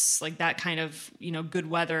months, like that kind of, good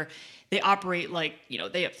weather, they operate like,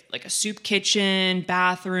 they have like a soup kitchen,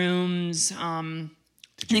 bathrooms. I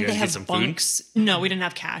think they have bunks. Food? No, we didn't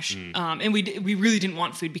have cash. And we really didn't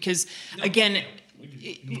want food because, again,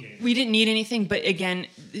 we didn't need anything. But again,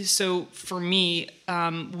 so for me,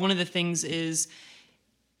 one of the things is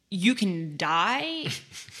you can die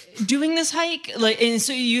doing this hike, like, and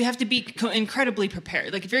so you have to be incredibly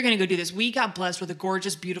prepared. Like, if you're going to go do this, we got blessed with a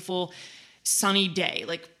gorgeous, beautiful, sunny day,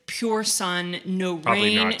 like pure sun, no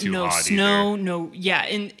Probably rain, no snow, either.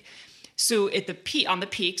 And so at on the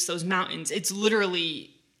peaks, those mountains, it's literally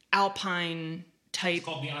alpine type. It's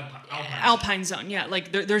called the Alpine zone. Yeah,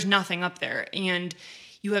 like there's nothing up there, and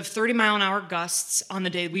you have 30-mile-an-hour gusts on the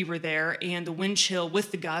day we were there, and the wind chill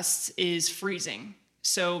with the gusts is freezing.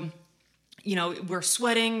 So, we're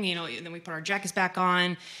sweating, and then we put our jackets back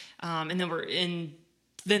on, and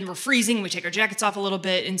then we're freezing. We take our jackets off a little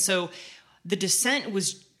bit. And so the descent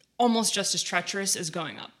was almost just as treacherous as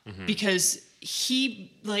going up because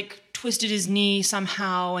he like twisted his knee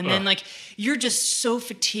somehow. And then like, you're just so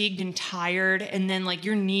fatigued and tired. And then like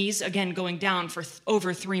your knees again, going down for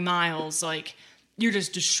over 3 miles, like you're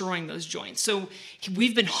just destroying those joints. So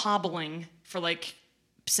we've been hobbling for like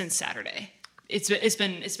since Saturday. It's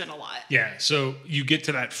been a lot. Yeah. So you get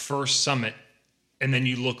to that first summit, and then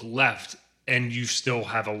you look left, and you still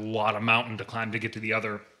have a lot of mountain to climb to get to the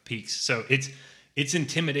other peaks. So it's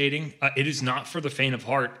intimidating. It is not for the faint of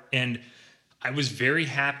heart. And I was very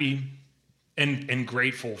happy and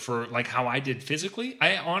grateful for like how I did physically.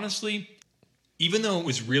 I honestly, even though it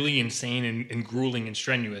was really insane and grueling and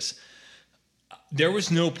strenuous, there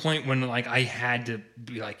was no point when like I had to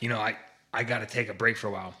be like, I got to take a break for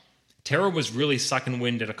a while. Tara was really sucking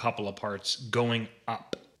wind at a couple of parts going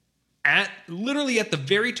up. Literally at the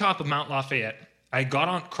very top of Mount Lafayette, I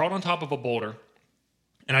crawled on top of a boulder,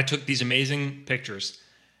 and I took these amazing pictures.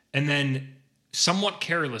 And then, somewhat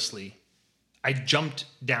carelessly, I jumped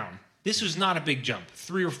down. This was not a big jump,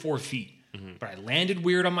 3 or 4 feet. Mm-hmm. But I landed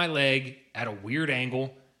weird on my leg at a weird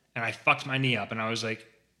angle, and I fucked my knee up. And I was like,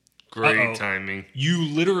 great timing. You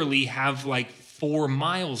literally have like 4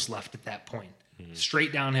 miles left at that point,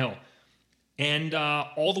 straight downhill. And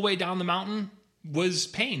all the way down the mountain was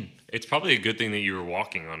pain. It's probably a good thing that you were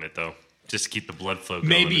walking on it, though, just to keep the blood flow going.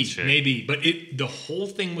 Maybe. But the whole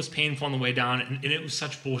thing was painful on the way down, and it was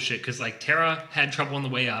such bullshit because like Tara had trouble on the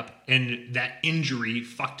way up, and that injury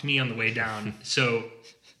fucked me on the way down. So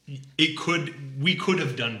we could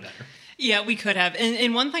have done better. Yeah, we could have.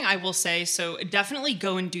 And one thing I will say, so definitely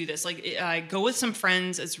go and do this. Like, go with some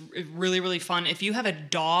friends. It's really, really fun. If you have a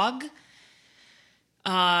dog,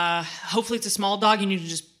 hopefully it's a small dog and you can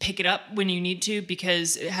just pick it up when you need to,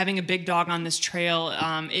 because having a big dog on this trail,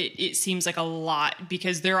 it seems like a lot,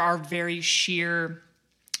 because there are very sheer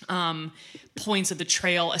points of the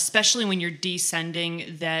trail, especially when you're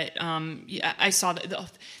descending, that I saw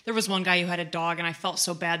that there was one guy who had a dog, and I felt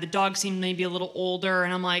so bad. The dog seemed maybe a little older,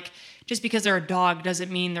 and I'm like, just because they're a dog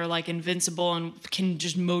doesn't mean they're like invincible and can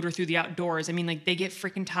just motor through the outdoors. I mean, like, they get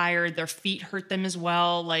freaking tired. Their feet hurt them as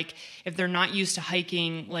well. Like, if they're not used to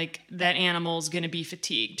hiking, like, that animal is going to be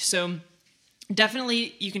fatigued. So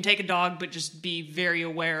definitely you can take a dog, but just be very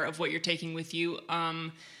aware of what you're taking with you.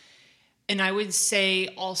 And I would say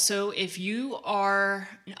also, if you are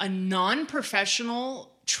a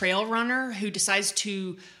non-professional trail runner who decides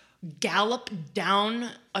to gallop down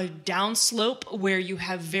a downslope where you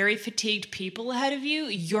have very fatigued people ahead of you,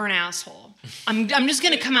 you're an asshole. I'm just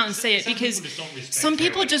going to come out and say it, because some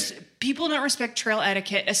people don't respect trail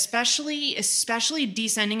etiquette, especially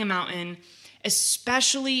descending a mountain,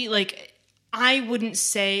 especially like, I wouldn't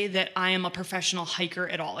say that I am a professional hiker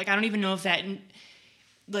at all. Like, I don't even know if that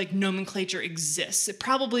like nomenclature exists. It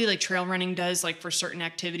probably, like, trail running does, like, for certain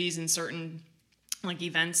activities and certain like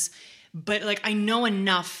events. But like, I know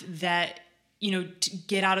enough that, you know, to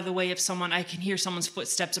get out of the way of someone. I can hear someone's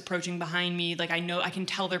footsteps approaching behind me. Like, I can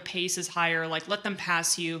tell their pace is higher. Like, let them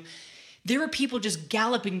pass you. There are people just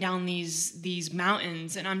galloping down these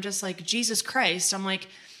mountains, and I'm just like, Jesus Christ. I'm like,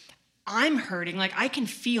 I'm hurting. Like, I can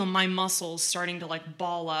feel my muscles starting to like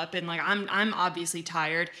ball up, and like, I'm obviously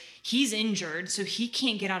tired. He's injured, so he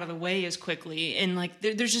can't get out of the way as quickly. And like,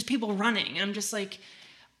 there's just people running, and I'm just like,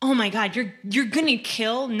 oh my God, you're gonna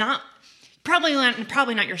kill probably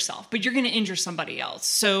not yourself, but you're gonna injure somebody else.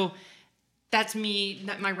 So that's me.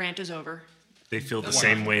 My rant is over. They feel the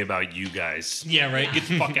same way about you guys. Yeah, right. Get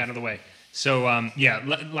the fuck out of the way. So,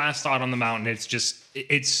 last thought on the mountain.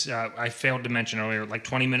 It's I failed to mention earlier, like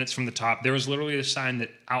 20 minutes from the top, there was literally a sign that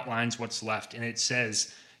outlines what's left. And it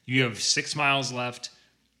says, you have 6 miles left.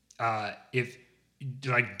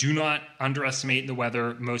 Do not underestimate the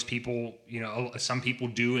weather. Most people, some people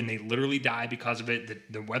do, and they literally die because of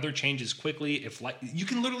it. The weather changes quickly. You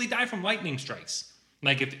can literally die from lightning strikes.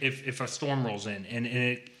 Like if a storm rolls in, and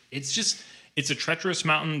it's a treacherous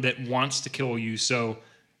mountain that wants to kill you. So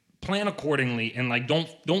plan accordingly, and like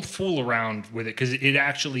don't fool around with it, because it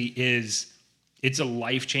actually is. It's a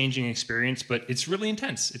life-changing experience, but it's really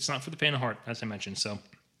intense. It's not for the faint of heart, as I mentioned. So,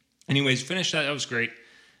 anyways, finished that. That was great.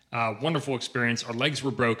 Wonderful experience. Our legs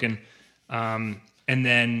were broken, and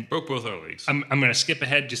then broke both our legs. I'm going to skip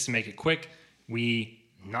ahead just to make it quick.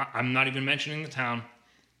 I'm not even mentioning the town.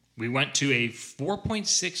 We went to a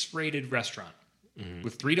 4.6 rated restaurant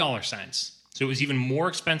with $3 signs. So it was even more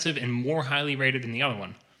expensive and more highly rated than the other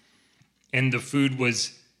one. And the food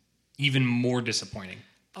was even more disappointing.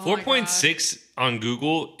 4.6 on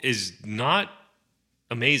Google is not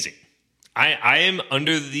amazing. I am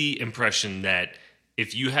under the impression that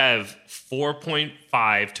if you have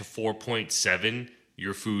 4.5 to 4.7,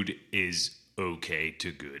 your food is okay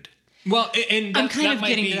to good. Well, and I'm kind of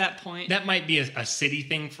getting to that point. That might be a city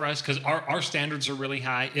thing for us, because our standards are really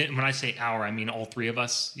high. And when I say our, I mean all three of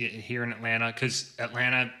us here in Atlanta, because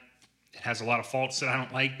Atlanta, it has a lot of faults that I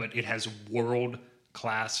don't like, but it has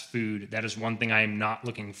world-class food. That is one thing I am not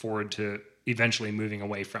looking forward to eventually moving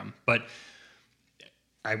away from. But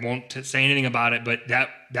I won't say anything about it, but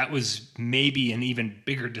that was maybe an even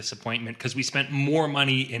bigger disappointment, because we spent more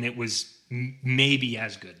money and it was maybe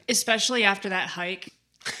as good. Especially after that hike.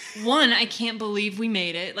 One, I can't believe we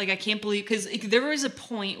made it. Like, I can't believe, because there was a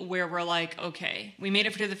point where we're like, okay, we made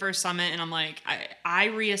it to the first summit, and I'm like, I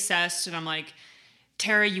reassessed, and I'm like,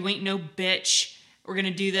 Tara, you ain't no bitch. We're going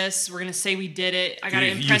to do this. We're going to say we did it. I got to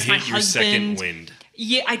impress my husband. Your second wind.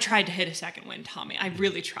 Yeah, I tried to hit a second wind, Tommy. I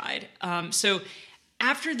really tried. So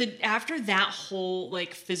after that whole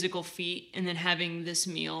like physical feat and then having this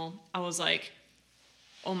meal, I was like,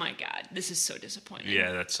 oh my God, this is so disappointing.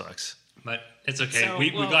 Yeah, that sucks. But it's okay. So,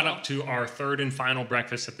 We got well- up to our third and final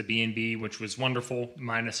breakfast at the B&B, which was wonderful,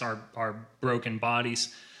 minus our broken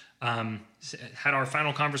bodies. Had our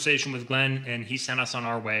final conversation with Glenn, and he sent us on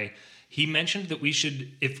our way. He mentioned that we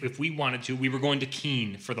should, if we wanted to, we were going to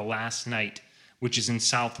Keene for the last night, which is in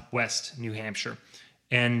southwest New Hampshire,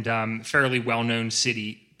 and fairly well-known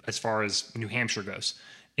city as far as New Hampshire goes.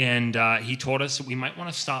 And he told us that we might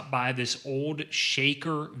want to stop by this old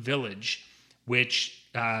Shaker village, which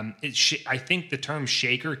I think the term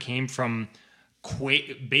Shaker came from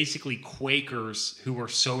basically Quakers who were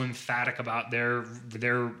so emphatic about their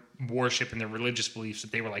worship and their religious beliefs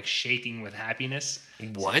that they were like shaking with happiness.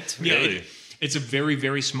 What? Yeah, Really? it's a very,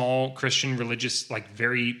 very small Christian religious, like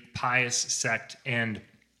very pious sect. And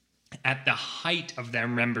at the height of their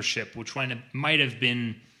membership, which might have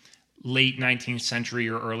been late 19th century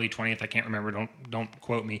or early 20th, I can't remember, don't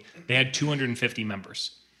quote me, they had 250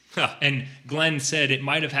 members. Huh. And Glenn said it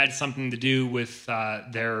might have had something to do with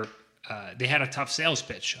they had a tough sales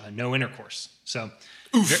pitch, no intercourse. So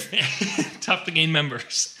tough to gain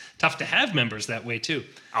members, tough to have members that way too.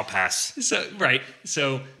 I'll pass.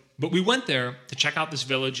 But we went there to check out this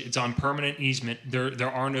village. It's on permanent easement.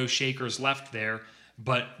 There are no Shakers left there,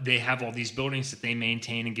 but they have all these buildings that they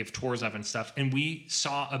maintain and give tours of and stuff. And we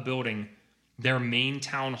saw a building, their main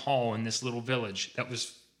town hall in this little village that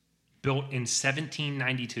was built in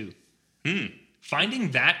 1792.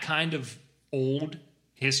 Finding that kind of old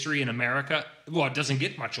history in America, well, it doesn't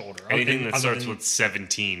get much older. Anything that other starts than- with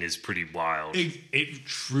 17 is pretty wild. it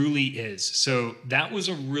truly is. So that was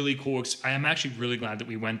a really cool. I am actually really glad that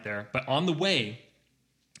we went there. But on the way,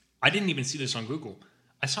 I didn't even see this on Google.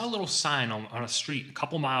 I saw a little sign on a street a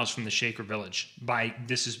couple miles from the Shaker Village.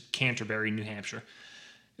 This is Canterbury, New Hampshire.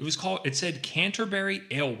 It said Canterbury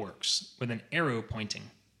Ale Works with an arrow pointing,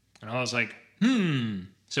 and I was like,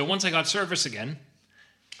 So once I got service again,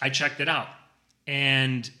 I checked it out.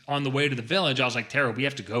 And on the way to the village, I was like, Tara, we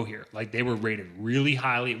have to go here. Like, they were rated really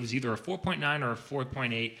highly. It was either a 4.9 or a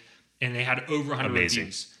 4.8, and they had over 100 Amazing.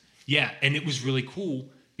 reviews. Yeah, and it was really cool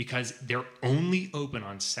because they're only open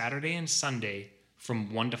on Saturday and Sunday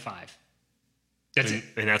from 1 to 5. That's it.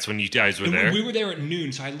 And that's when you guys were And there? we were there at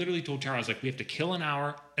noon, so I literally told Tara, I was like, we have to kill an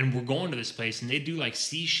hour, and we're going to this place, and they do like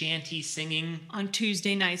sea shanty singing. On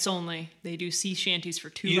Tuesday nights only, they do sea shanties for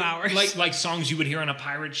 2 You know, hours. like songs you would hear on a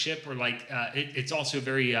pirate ship, or like it's also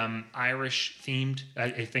very Irish themed.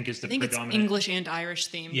 I think is the I think it's predominant. English and Irish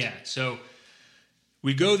themed. Yeah, so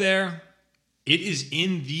we go there. It is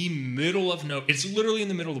in the middle of it's literally in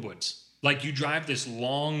the middle of the woods. Like, you drive this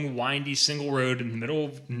long, windy single road in the middle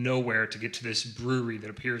of nowhere to get to this brewery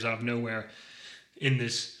that appears out of nowhere in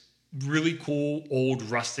this really cool, old,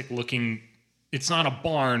 rustic-looking... It's not a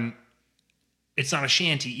barn. It's not a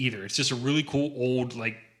shanty either. It's just a really cool, old,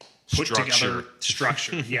 like, put-together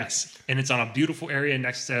structure. Yes. And it's on a beautiful area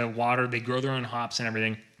next to water. They grow their own hops and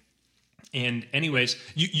everything. And anyways,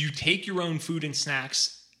 you take your own food and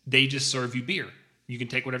snacks. They just serve you beer. You can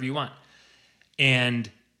take whatever you want. And...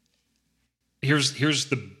 Here's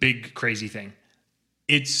the big crazy thing.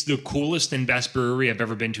 It's the coolest and best brewery I've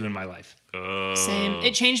ever been to in my life. Same.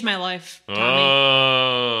 It changed my life, Tommy.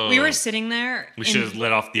 Oh. We were sitting there. We and should have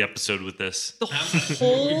let off the episode with this. the We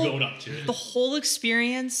whole build up to it. the whole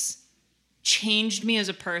experience changed me as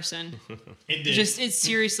a person. It did. It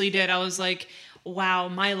seriously did. I was like, wow,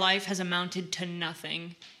 my life has amounted to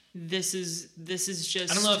nothing. This is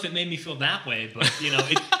just... I don't know if it made me feel that way, but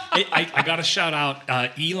I got to shout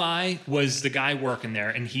out. Eli was the guy working there,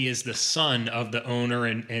 and he is the son of the owner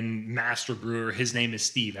and master brewer. His name is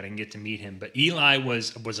Steve. I didn't get to meet him, but Eli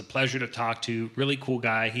was a pleasure to talk to. Really cool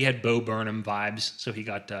guy. He had Bo Burnham vibes, so he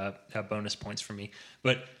got bonus points from me.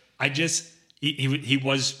 But he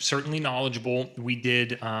was certainly knowledgeable. We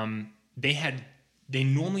did. They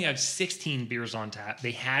normally have 16 beers on tap.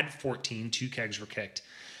 They had 14. 2 kegs were kicked.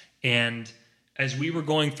 And as we were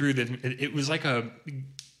going through it was like I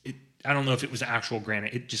don't know if it was actual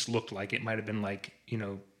granite. It just looked like it might have been like,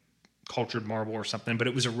 cultured marble or something. But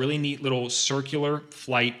it was a really neat little circular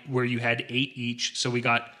flight where you had 8 each. So we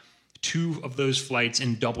got 2 of those flights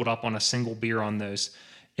and doubled up on a single beer on those.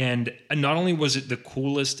 And not only was it the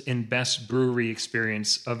coolest and best brewery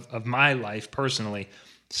experience of my life personally,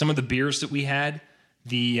 some of the beers that we had,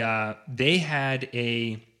 they had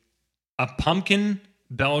a pumpkin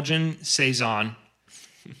Belgian Saison,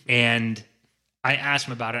 and I asked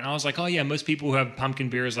him about it, and I was like, "Oh yeah, most people who have pumpkin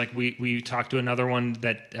beers, like we talked to another one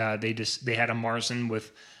that they had a Marzen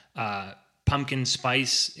with pumpkin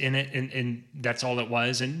spice in it, and that's all it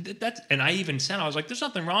was." And I even said, I was like, "There's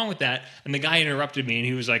nothing wrong with that," and the guy interrupted me, and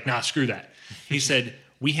he was like, "Nah, screw that." He said,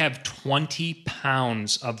 we have 20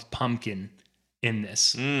 pounds of pumpkin in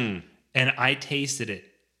this. And I tasted it.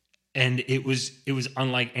 And it was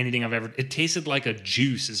unlike anything I've ever. It tasted like a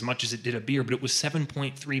juice as much as it did a beer, but it was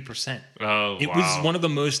 7.3%. Oh, it was one of the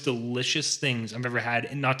most delicious things I've ever had,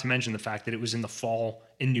 and not to mention the fact that it was in the fall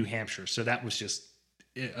in New Hampshire. So that was just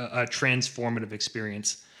a transformative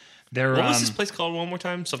experience. What was this place called one more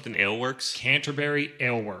time? Something Ale Works? Canterbury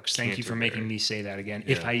Ale Works. Thank you for making me say that again,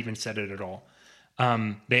 if I even said it at all.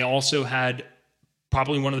 They also had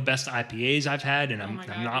probably one of the best IPAs I've had, and I'm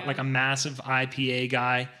not like a massive IPA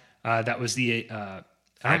guy. That was the I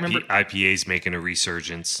remember IPA's making a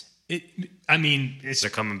resurgence. They're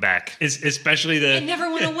coming back. Especially It never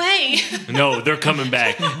went away. No, they're coming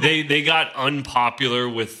back. They got unpopular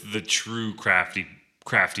with the true crafty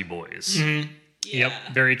boys. Mm-hmm. Yeah. Yep,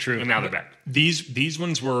 very true. And now they're back. These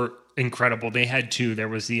ones were incredible. They had two. There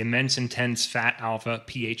was the Immense Intense Fat Alpha,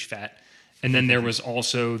 pH Fat, and then there was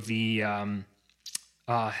also the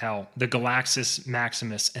the Galaxis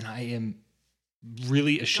Maximus, and I am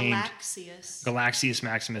really ashamed. Galaxius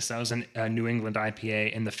Maximus. That was a New England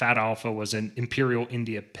IPA, and the Fat Alpha was an Imperial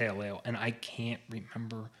India Pale Ale, and I can't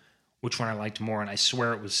remember which one I liked more, and I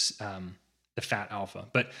swear it was the Fat Alpha.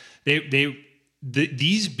 But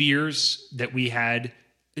these beers that we had,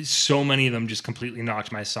 so many of them just completely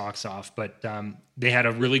knocked my socks off. But they had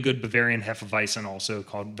a really good Bavarian Hefeweizen also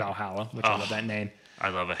called Valhalla, which I love that name. I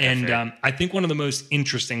love it. And I think one of the most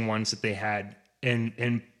interesting ones that they had,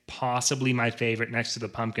 and possibly my favorite next to the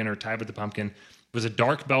pumpkin or tied with the pumpkin, was a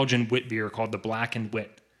dark Belgian wit beer called the Black and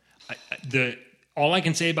Wit. All I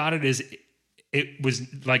can say about it is it was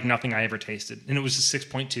like nothing I ever tasted, and it was a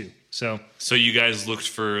 6.2. So you guys looked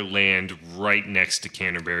for land right next to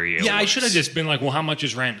Canterbury Ale Works. I should have just been like, well, how much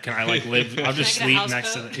is rent? Can I live? I'll just sleep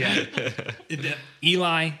next to it. Yeah.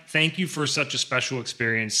 Eli, thank you for such a special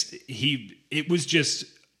experience. It was just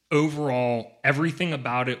overall, everything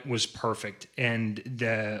about it was perfect, and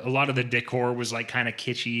a lot of the decor was like kind of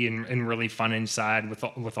kitschy and really fun inside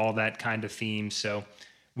with all that kind of theme. So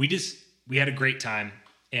we had a great time,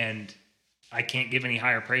 and I can't give any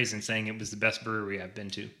higher praise than saying it was the best brewery I've been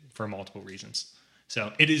to for multiple reasons.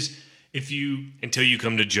 So it is. Until you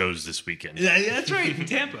come to Joe's this weekend. Yeah, that's right, in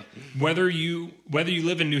Tampa. Whether you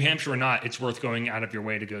live in New Hampshire or not, it's worth going out of your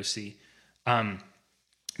way to go see.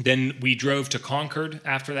 Then we drove to Concord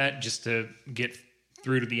after that, just to get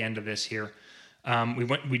through to the end of this here.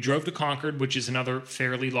 We drove to Concord, which is another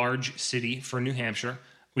fairly large city for New Hampshire.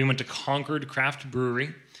 We went to Concord Craft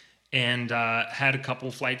Brewery and had a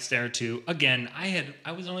couple flights there too. Again,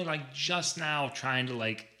 I was only like just now trying to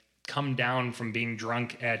like come down from being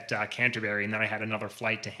drunk at Canterbury, and then I had another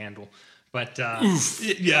flight to handle. But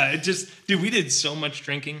we did so much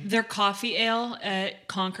drinking. Their coffee ale at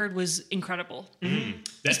Concord was incredible.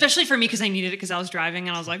 Especially for me, because I needed it because I was driving,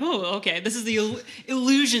 and I was like, oh, okay, this is the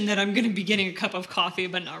illusion that I'm going to be getting a cup of coffee,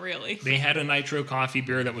 but not really. They had a nitro coffee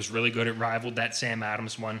beer that was really good. It rivaled that Sam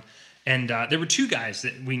Adams one. And there were two guys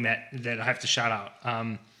that we met that I have to shout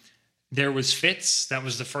out. There was Fitz. That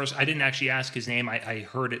was the first. I didn't actually ask his name. I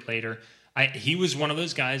heard it later. He was one of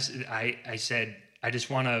those guys. I said,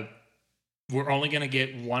 we're only going to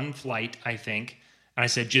get one flight, I think. And I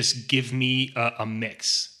said, just give me a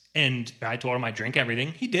mix. And I told him I drink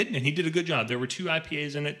everything. He did, and he did a good job. There were 2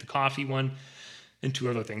 IPAs in it, the coffee one, and 2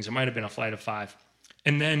 other things. It might have been a flight of 5.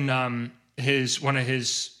 And then one of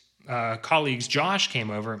his colleagues, Josh,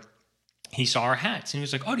 came over. He saw our hats, and he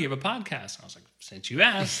was like, oh, do you have a podcast? And I was like, since you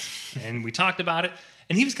asked. And we talked about it.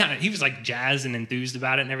 And he was like jazzed and enthused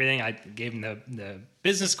about it and everything. I gave him the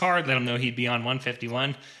business card, let him know he'd be on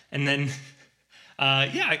 151. And then,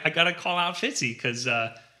 I got to call out Fitzy because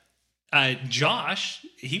Josh,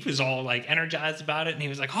 he was all like energized about it. And he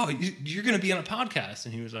was like, oh, you're going to be on a podcast.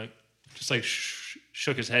 And he was like, just like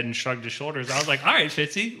shook his head and shrugged his shoulders. I was like, all right,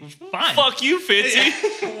 Fitzy, fine. Fuck you,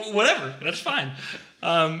 Fitzy. Whatever, that's fine.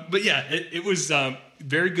 But yeah, it was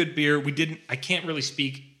very good beer. I can't really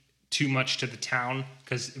speak too much to the town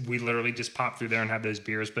because we literally just popped through there and had those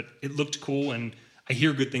beers, but it looked cool and I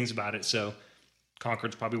hear good things about it. So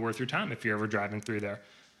Concord's probably worth your time if you're ever driving through there.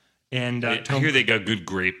 And I hear they got good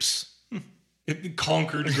grapes.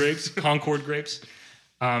 Concord grapes.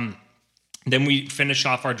 Then we finished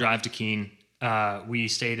off our drive to Keene. We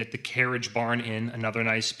stayed at the Carriage Barn Inn, another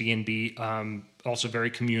nice B&B, also very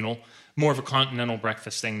communal, more of a continental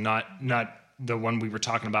breakfast thing, not the one we were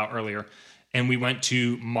talking about earlier. And we went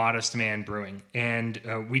to Modest Man Brewing, and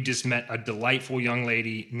we just met a delightful young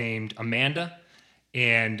lady named Amanda,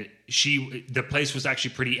 and the place was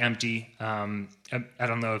actually pretty empty. I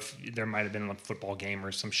don't know if there might have been a football game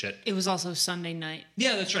or some shit. It was also Sunday night.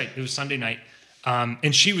 Yeah, that's right. It was Sunday night.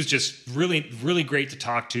 And she was just really, really great to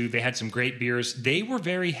talk to. They had some great beers. They were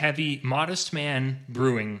very heavy. Modest Man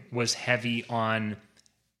Brewing was heavy on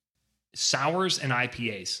sours and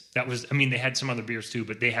IPAs. They had some other beers too,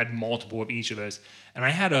 but they had multiple of each of those. And I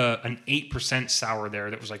had an 8% sour there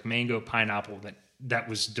that was like mango pineapple that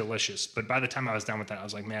was delicious. But by the time I was done with that, I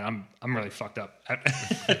was like, man, I'm really fucked up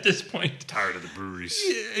at this point. Tired of the breweries.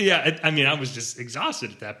 Yeah, I was just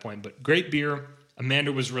exhausted at that point. But great beer.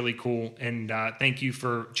 Amanda was really cool. And thank you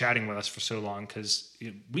for chatting with us for so long, because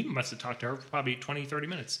we must have talked to her for probably 20, 30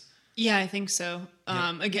 minutes. Yeah, I think so.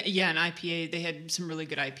 Again, an IPA. They had some really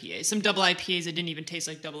good IPAs. Some double IPAs that didn't even taste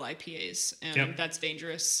like double IPAs. And that's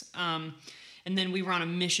dangerous. And then we were on a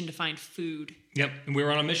mission to find food. Yep, and we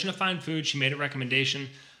were on a mission to find food. She made a recommendation.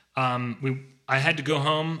 I had to go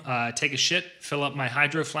home, take a shit, fill up my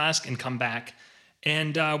hydro flask, and come back.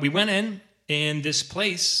 And we went in, and this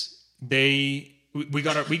place, we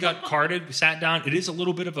got carded. We sat down. It is a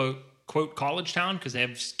little bit of a quote college town because they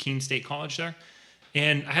have Keene State College there.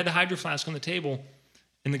 And I had the hydro flask on the table,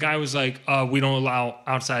 and the guy was like, "We don't allow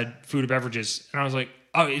outside food or beverages." And I was like,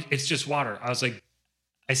 "Oh, it's just water."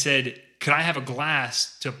 I said, "Could I have a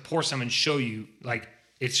glass to pour some and show you? Like,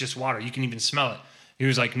 it's just water. You can even smell it." He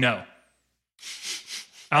was like, "No."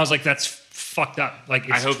 I was like, "That's fucked up." Like,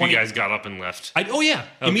 it's I hope you guys got up and left.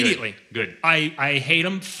 Immediately. Good. I hate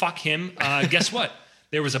him. Fuck him. Guess what?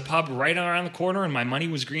 There was a pub right around the corner, and my money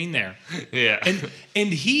was green there. Yeah.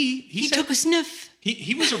 And he took a sniff.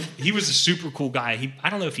 He was a super cool guy. I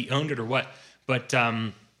don't know if he owned it or what, but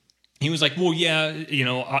he was like, "Well, yeah,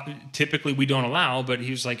 typically we don't allow," but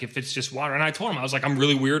he was like, "If it's just water," and I told him, I was like, "I'm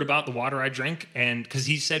really weird about the water I drink," and because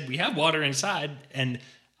he said we have water inside, and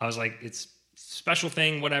I was like, "It's a special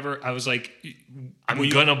thing, whatever." I was like, "I'm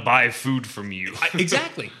gonna buy food from you."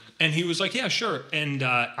 Exactly. And he was like, "Yeah, sure." And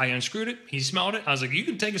I unscrewed it. He smelled it. I was like, "You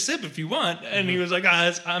can take a sip if you want." And he was like,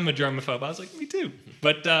 "I'm a germaphobe." I was like, "Me too."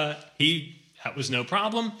 But that was no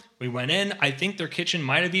problem. We went in. I think their kitchen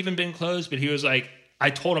might have even been closed, but he was like,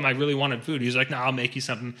 I told him I really wanted food. He was like, "No, I'll make you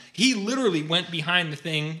something." He literally went behind the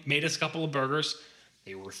thing, made us a couple of burgers.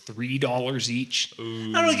 They were $3 each. I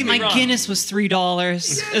don't get me wrong. Guinness was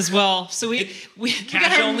 $3 as well. So we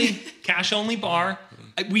cash only bar.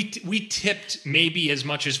 We tipped maybe as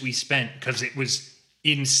much as we spent because it was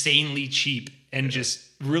insanely cheap and just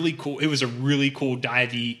really cool. It was a really cool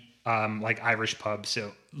divey like Irish pub.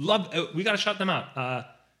 So we got to shout them out.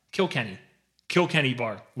 Kilkenny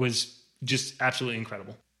Bar was just absolutely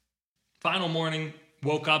incredible. Final morning,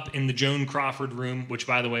 woke up in the Joan Crawford room, which,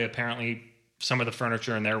 by the way, apparently some of the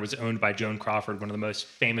furniture in there was owned by Joan Crawford, one of the most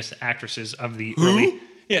famous actresses of the early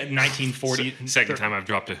 1940s. Second time I've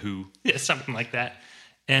dropped a who. Yeah, something like that.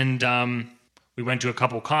 And we went to a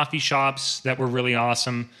couple coffee shops that were really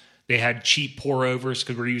awesome. They had cheap pour-overs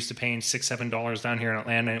because we're used to paying $6-7 down here in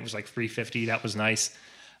Atlanta, and it was like $3.50. That was nice.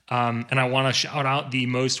 And I want to shout out the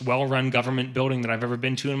most well-run government building that I've ever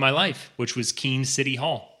been to in my life, which was Keene City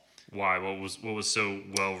Hall. Why? What was so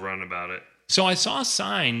well-run about it? So I saw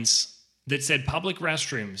signs that said public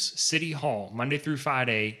restrooms, City Hall, Monday through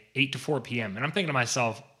Friday, 8 to 4 p.m. And I'm thinking to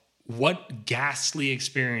myself, what ghastly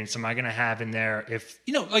experience am I going to have in there if,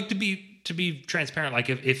 like to be transparent, like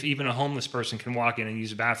if even a homeless person can walk in and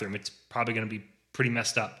use a bathroom, it's probably going to be pretty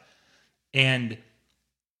messed up. And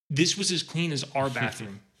this was as clean as our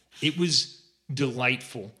bathroom. It was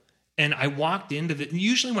delightful. And I walked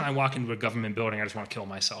usually when I walk into a government building, I just want to kill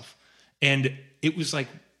myself. And it was like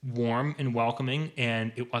warm and welcoming,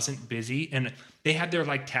 and it wasn't busy. And they had their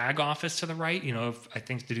like tag office to the right, I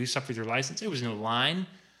think to do stuff with your license. There was no line.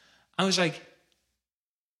 I was like,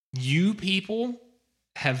 you people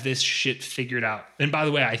have this shit figured out. And by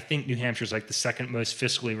the way, I think New Hampshire is like the second most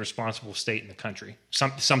fiscally responsible state in the country.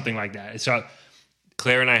 Something like that. So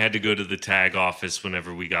Claire and I had to go to the tag office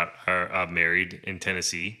whenever we got married in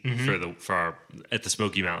Tennessee at the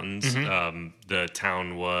Smoky Mountains. Mm-hmm. The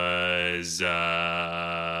town was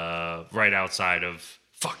right outside of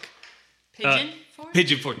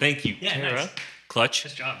Pigeon Forge. Thank you. Yeah, nice. Clutch.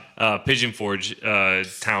 Nice job. Pigeon Forge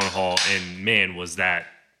town hall, and man, was that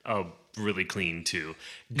really clean too.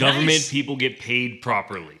 Government Nice. people get paid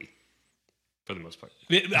properly. For the most part.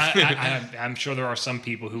 I'm sure there are some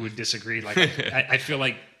people who would disagree. Like, I feel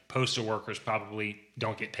like postal workers probably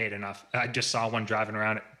don't get paid enough. I just saw one driving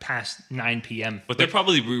around at past 9 p.m. But they're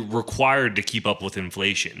probably required to keep up with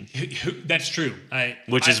inflation. That's true.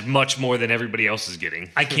 Which is much more than everybody else is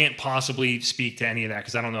getting. I can't possibly speak to any of that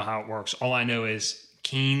because I don't know how it works. All I know is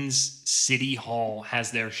Keene's City Hall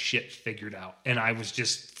has their shit figured out. And I was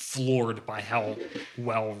just floored by how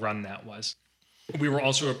well run that was. We were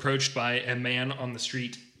also approached by a man on the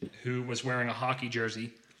street who was wearing a hockey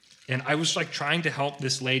jersey And I was like trying to help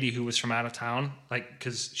this lady who was from out of town, like,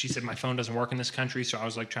 because she said my phone doesn't work in this country. So I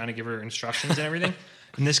was like trying to give her instructions and everything.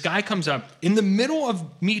 And this guy comes up in the middle of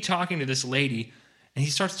me talking to this lady, and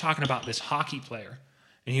he starts talking about this hockey player.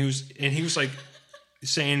 And he was like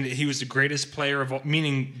saying that he was the greatest player of all,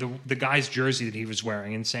 meaning the guy's jersey that he was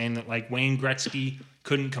wearing, and saying that like Wayne Gretzky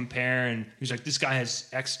couldn't compare. And he was like, this guy has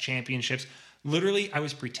X championships. Literally, I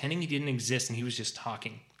was pretending he didn't exist, and he was just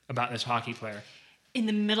talking about this hockey player. In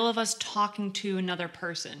the middle of us talking to another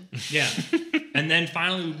person. Yeah. And then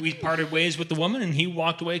finally we parted ways with the woman, and he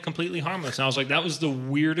walked away completely harmless. And I was like, that was the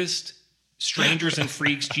weirdest Strangers and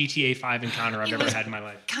Freaks GTA 5 encounter I've ever had in my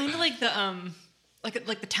life. Kind of like the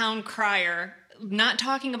like the town crier, not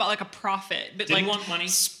talking about like a prophet, but Didn't like want money.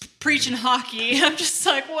 Preaching hockey. I'm just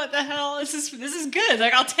like, what the hell? This is good.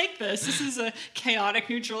 Like, I'll take this. This is a chaotic,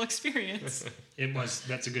 neutral experience.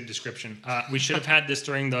 That's a good description. We should have had this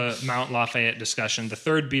during the Mount Lafayette discussion. The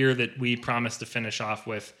third beer that we promised to finish off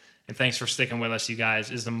with, and thanks for sticking with us, you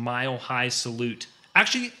guys, is the Mile High Salute.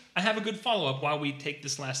 Actually, I have a good follow-up while we take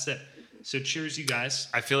this last sip. So cheers, you guys.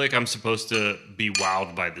 I feel like I'm supposed to be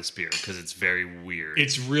wowed by this beer because it's very weird.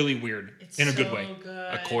 It's really weird in a good way.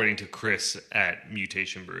 Good. According to Chris at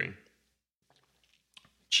Mutation Brewing.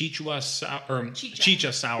 Chicha Sour.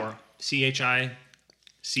 Chicha Sour. CHICHA.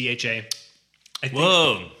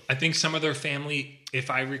 Whoa. I think some of their family,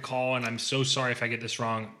 if I recall, and I'm so sorry if I get this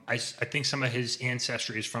wrong, I think some of his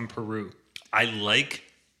ancestry is from Peru. I like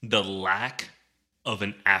the lack of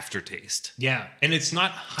an aftertaste. Yeah, and it's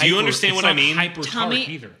not hyper. Do you understand what I mean? Hyper tart Tommy,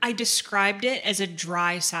 either. I described it as a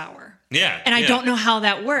dry sour. Yeah. And I don't know how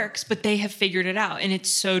that works, but they have figured it out, and it's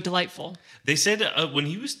so delightful. They said when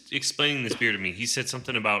he was explaining this beer to me, he said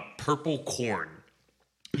something about purple corn.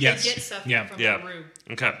 Yes. They get stuff Yeah. from Yeah. Peru,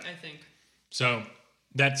 Okay. I think. So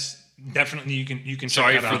that's definitely you can.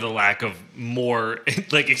 Sorry check that for out. the lack of more,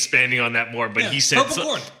 like expanding on that more, but Yeah, he said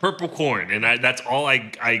purple corn. and that's all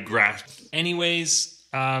I grasped. Anyways,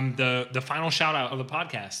 the final shout out of the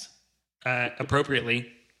podcast,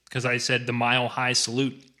 appropriately, because I said the Mile High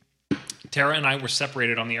Salute. Tara and I were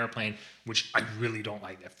separated on the airplane, which I really don't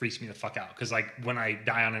like. That freaks me the fuck out. Because like when I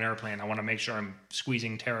die on an airplane, I want to make sure I'm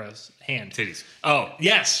squeezing Tara's hand. Titties. Oh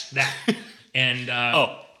yes, that. And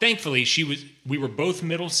thankfully we were both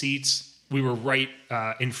middle seats. We were right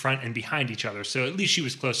in front and behind each other, so at least she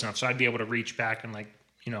was close enough, so I'd be able to reach back and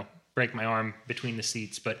break my arm between the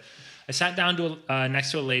seats. But I sat down to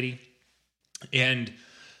next to a lady, and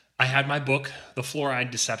I had my book, The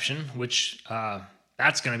Fluoride Deception, which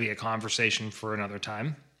that's going to be a conversation for another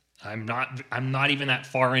time. I'm not even that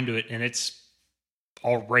far into it, and it's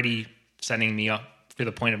already setting me up for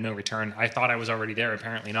the point of no return. I thought I was already there,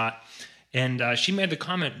 apparently not. And she made the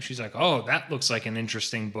comment, she's like, oh, that looks like an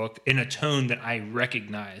interesting book, in a tone that I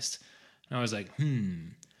recognized. And I was like,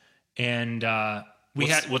 And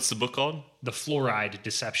what's the book called? The Fluoride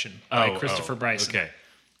Deception by Christopher Bryson. Okay.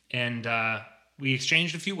 And we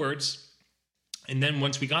exchanged a few words. And then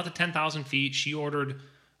once we got to 10,000 feet, she ordered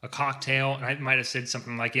a cocktail. And I might have said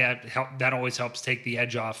something like, yeah, that always helps take the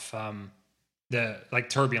edge off the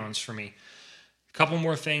turbulence for me. A couple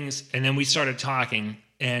more things. And then we started talking.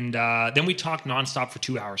 And then we talked nonstop for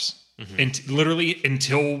 2 hours. And literally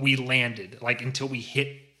until we landed, like until we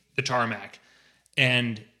hit the tarmac.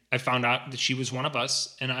 And I found out that she was one of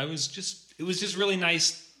us. And it was just really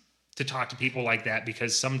nice to talk to people like that,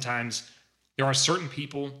 because sometimes there are certain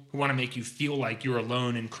people who want to make you feel like you're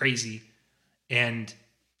alone and crazy. And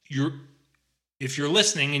if you're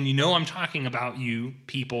listening and you know I'm talking about you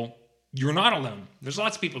people, you're not alone. There's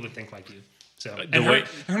lots of people that think like you. So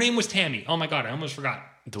her name was Tammy. Oh my God, I almost forgot.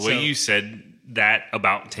 The way you said that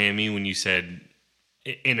about Tammy, when you said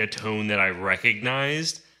in a tone that I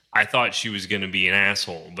recognized, I thought she was going to be an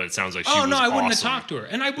asshole, but it sounds like she was I wouldn't have awesome. talked to her.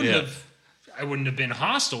 And I wouldn't have been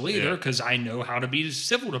hostile either, because I know how to be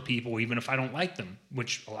civil to people, even if I don't like them,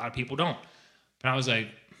 which a lot of people don't. But I was like,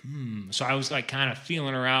 So I was like kind of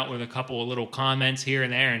feeling her out with a couple of little comments here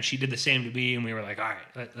and there, and she did the same to me, and we were like, all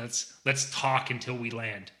right, let's talk until we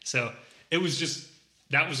land. So it was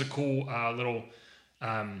that was a cool little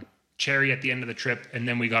cherry at the end of the trip, and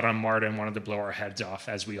then we got on MARTA and wanted to blow our heads off,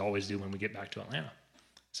 as we always do when we get back to Atlanta.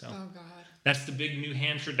 So that's the big New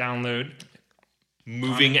Hampshire download.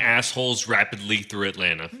 Moving assholes rapidly through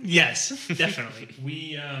Atlanta. Yes, definitely.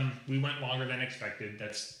 We went longer than expected.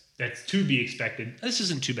 That's to be expected. This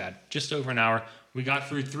isn't too bad. Just over an hour. We got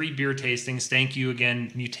through 3 beer tastings. Thank you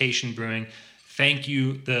again, Mutation Brewing. Thank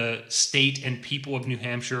you, the state and people of New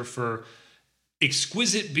Hampshire, for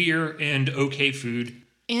exquisite beer and okay food.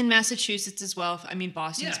 And Massachusetts as well. I mean,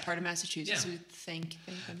 Boston is part of Massachusetts. Yeah. So thank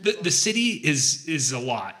them. The city is a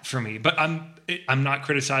lot for me, but I'm not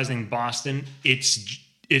criticizing Boston.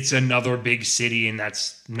 It's another big city, and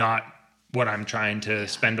that's not what I'm trying to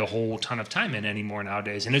spend a whole ton of time in anymore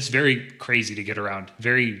nowadays. And it's very crazy to get around.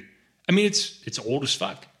 It's old as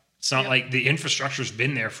fuck. It's not like the infrastructure's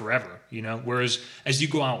been there forever, you know? Whereas as you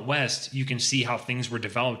go out west, you can see how things were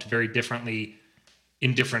developed very differently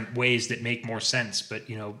in different ways that make more sense. But,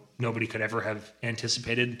 you know, nobody could ever have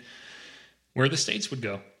anticipated where the States would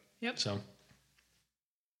go. Yep. So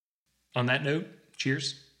on that note,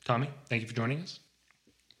 cheers. Tommy, thank you for joining us.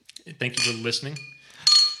 Thank you for listening.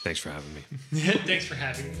 Thanks for having me. Thanks for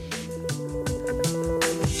having me.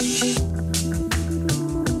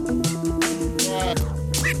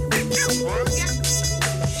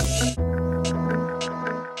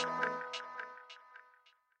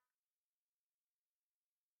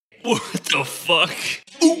 What the fuck?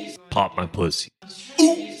 Pop my pussy.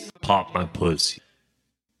 Pop my pussy.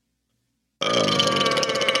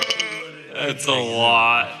 That's a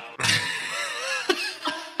lot.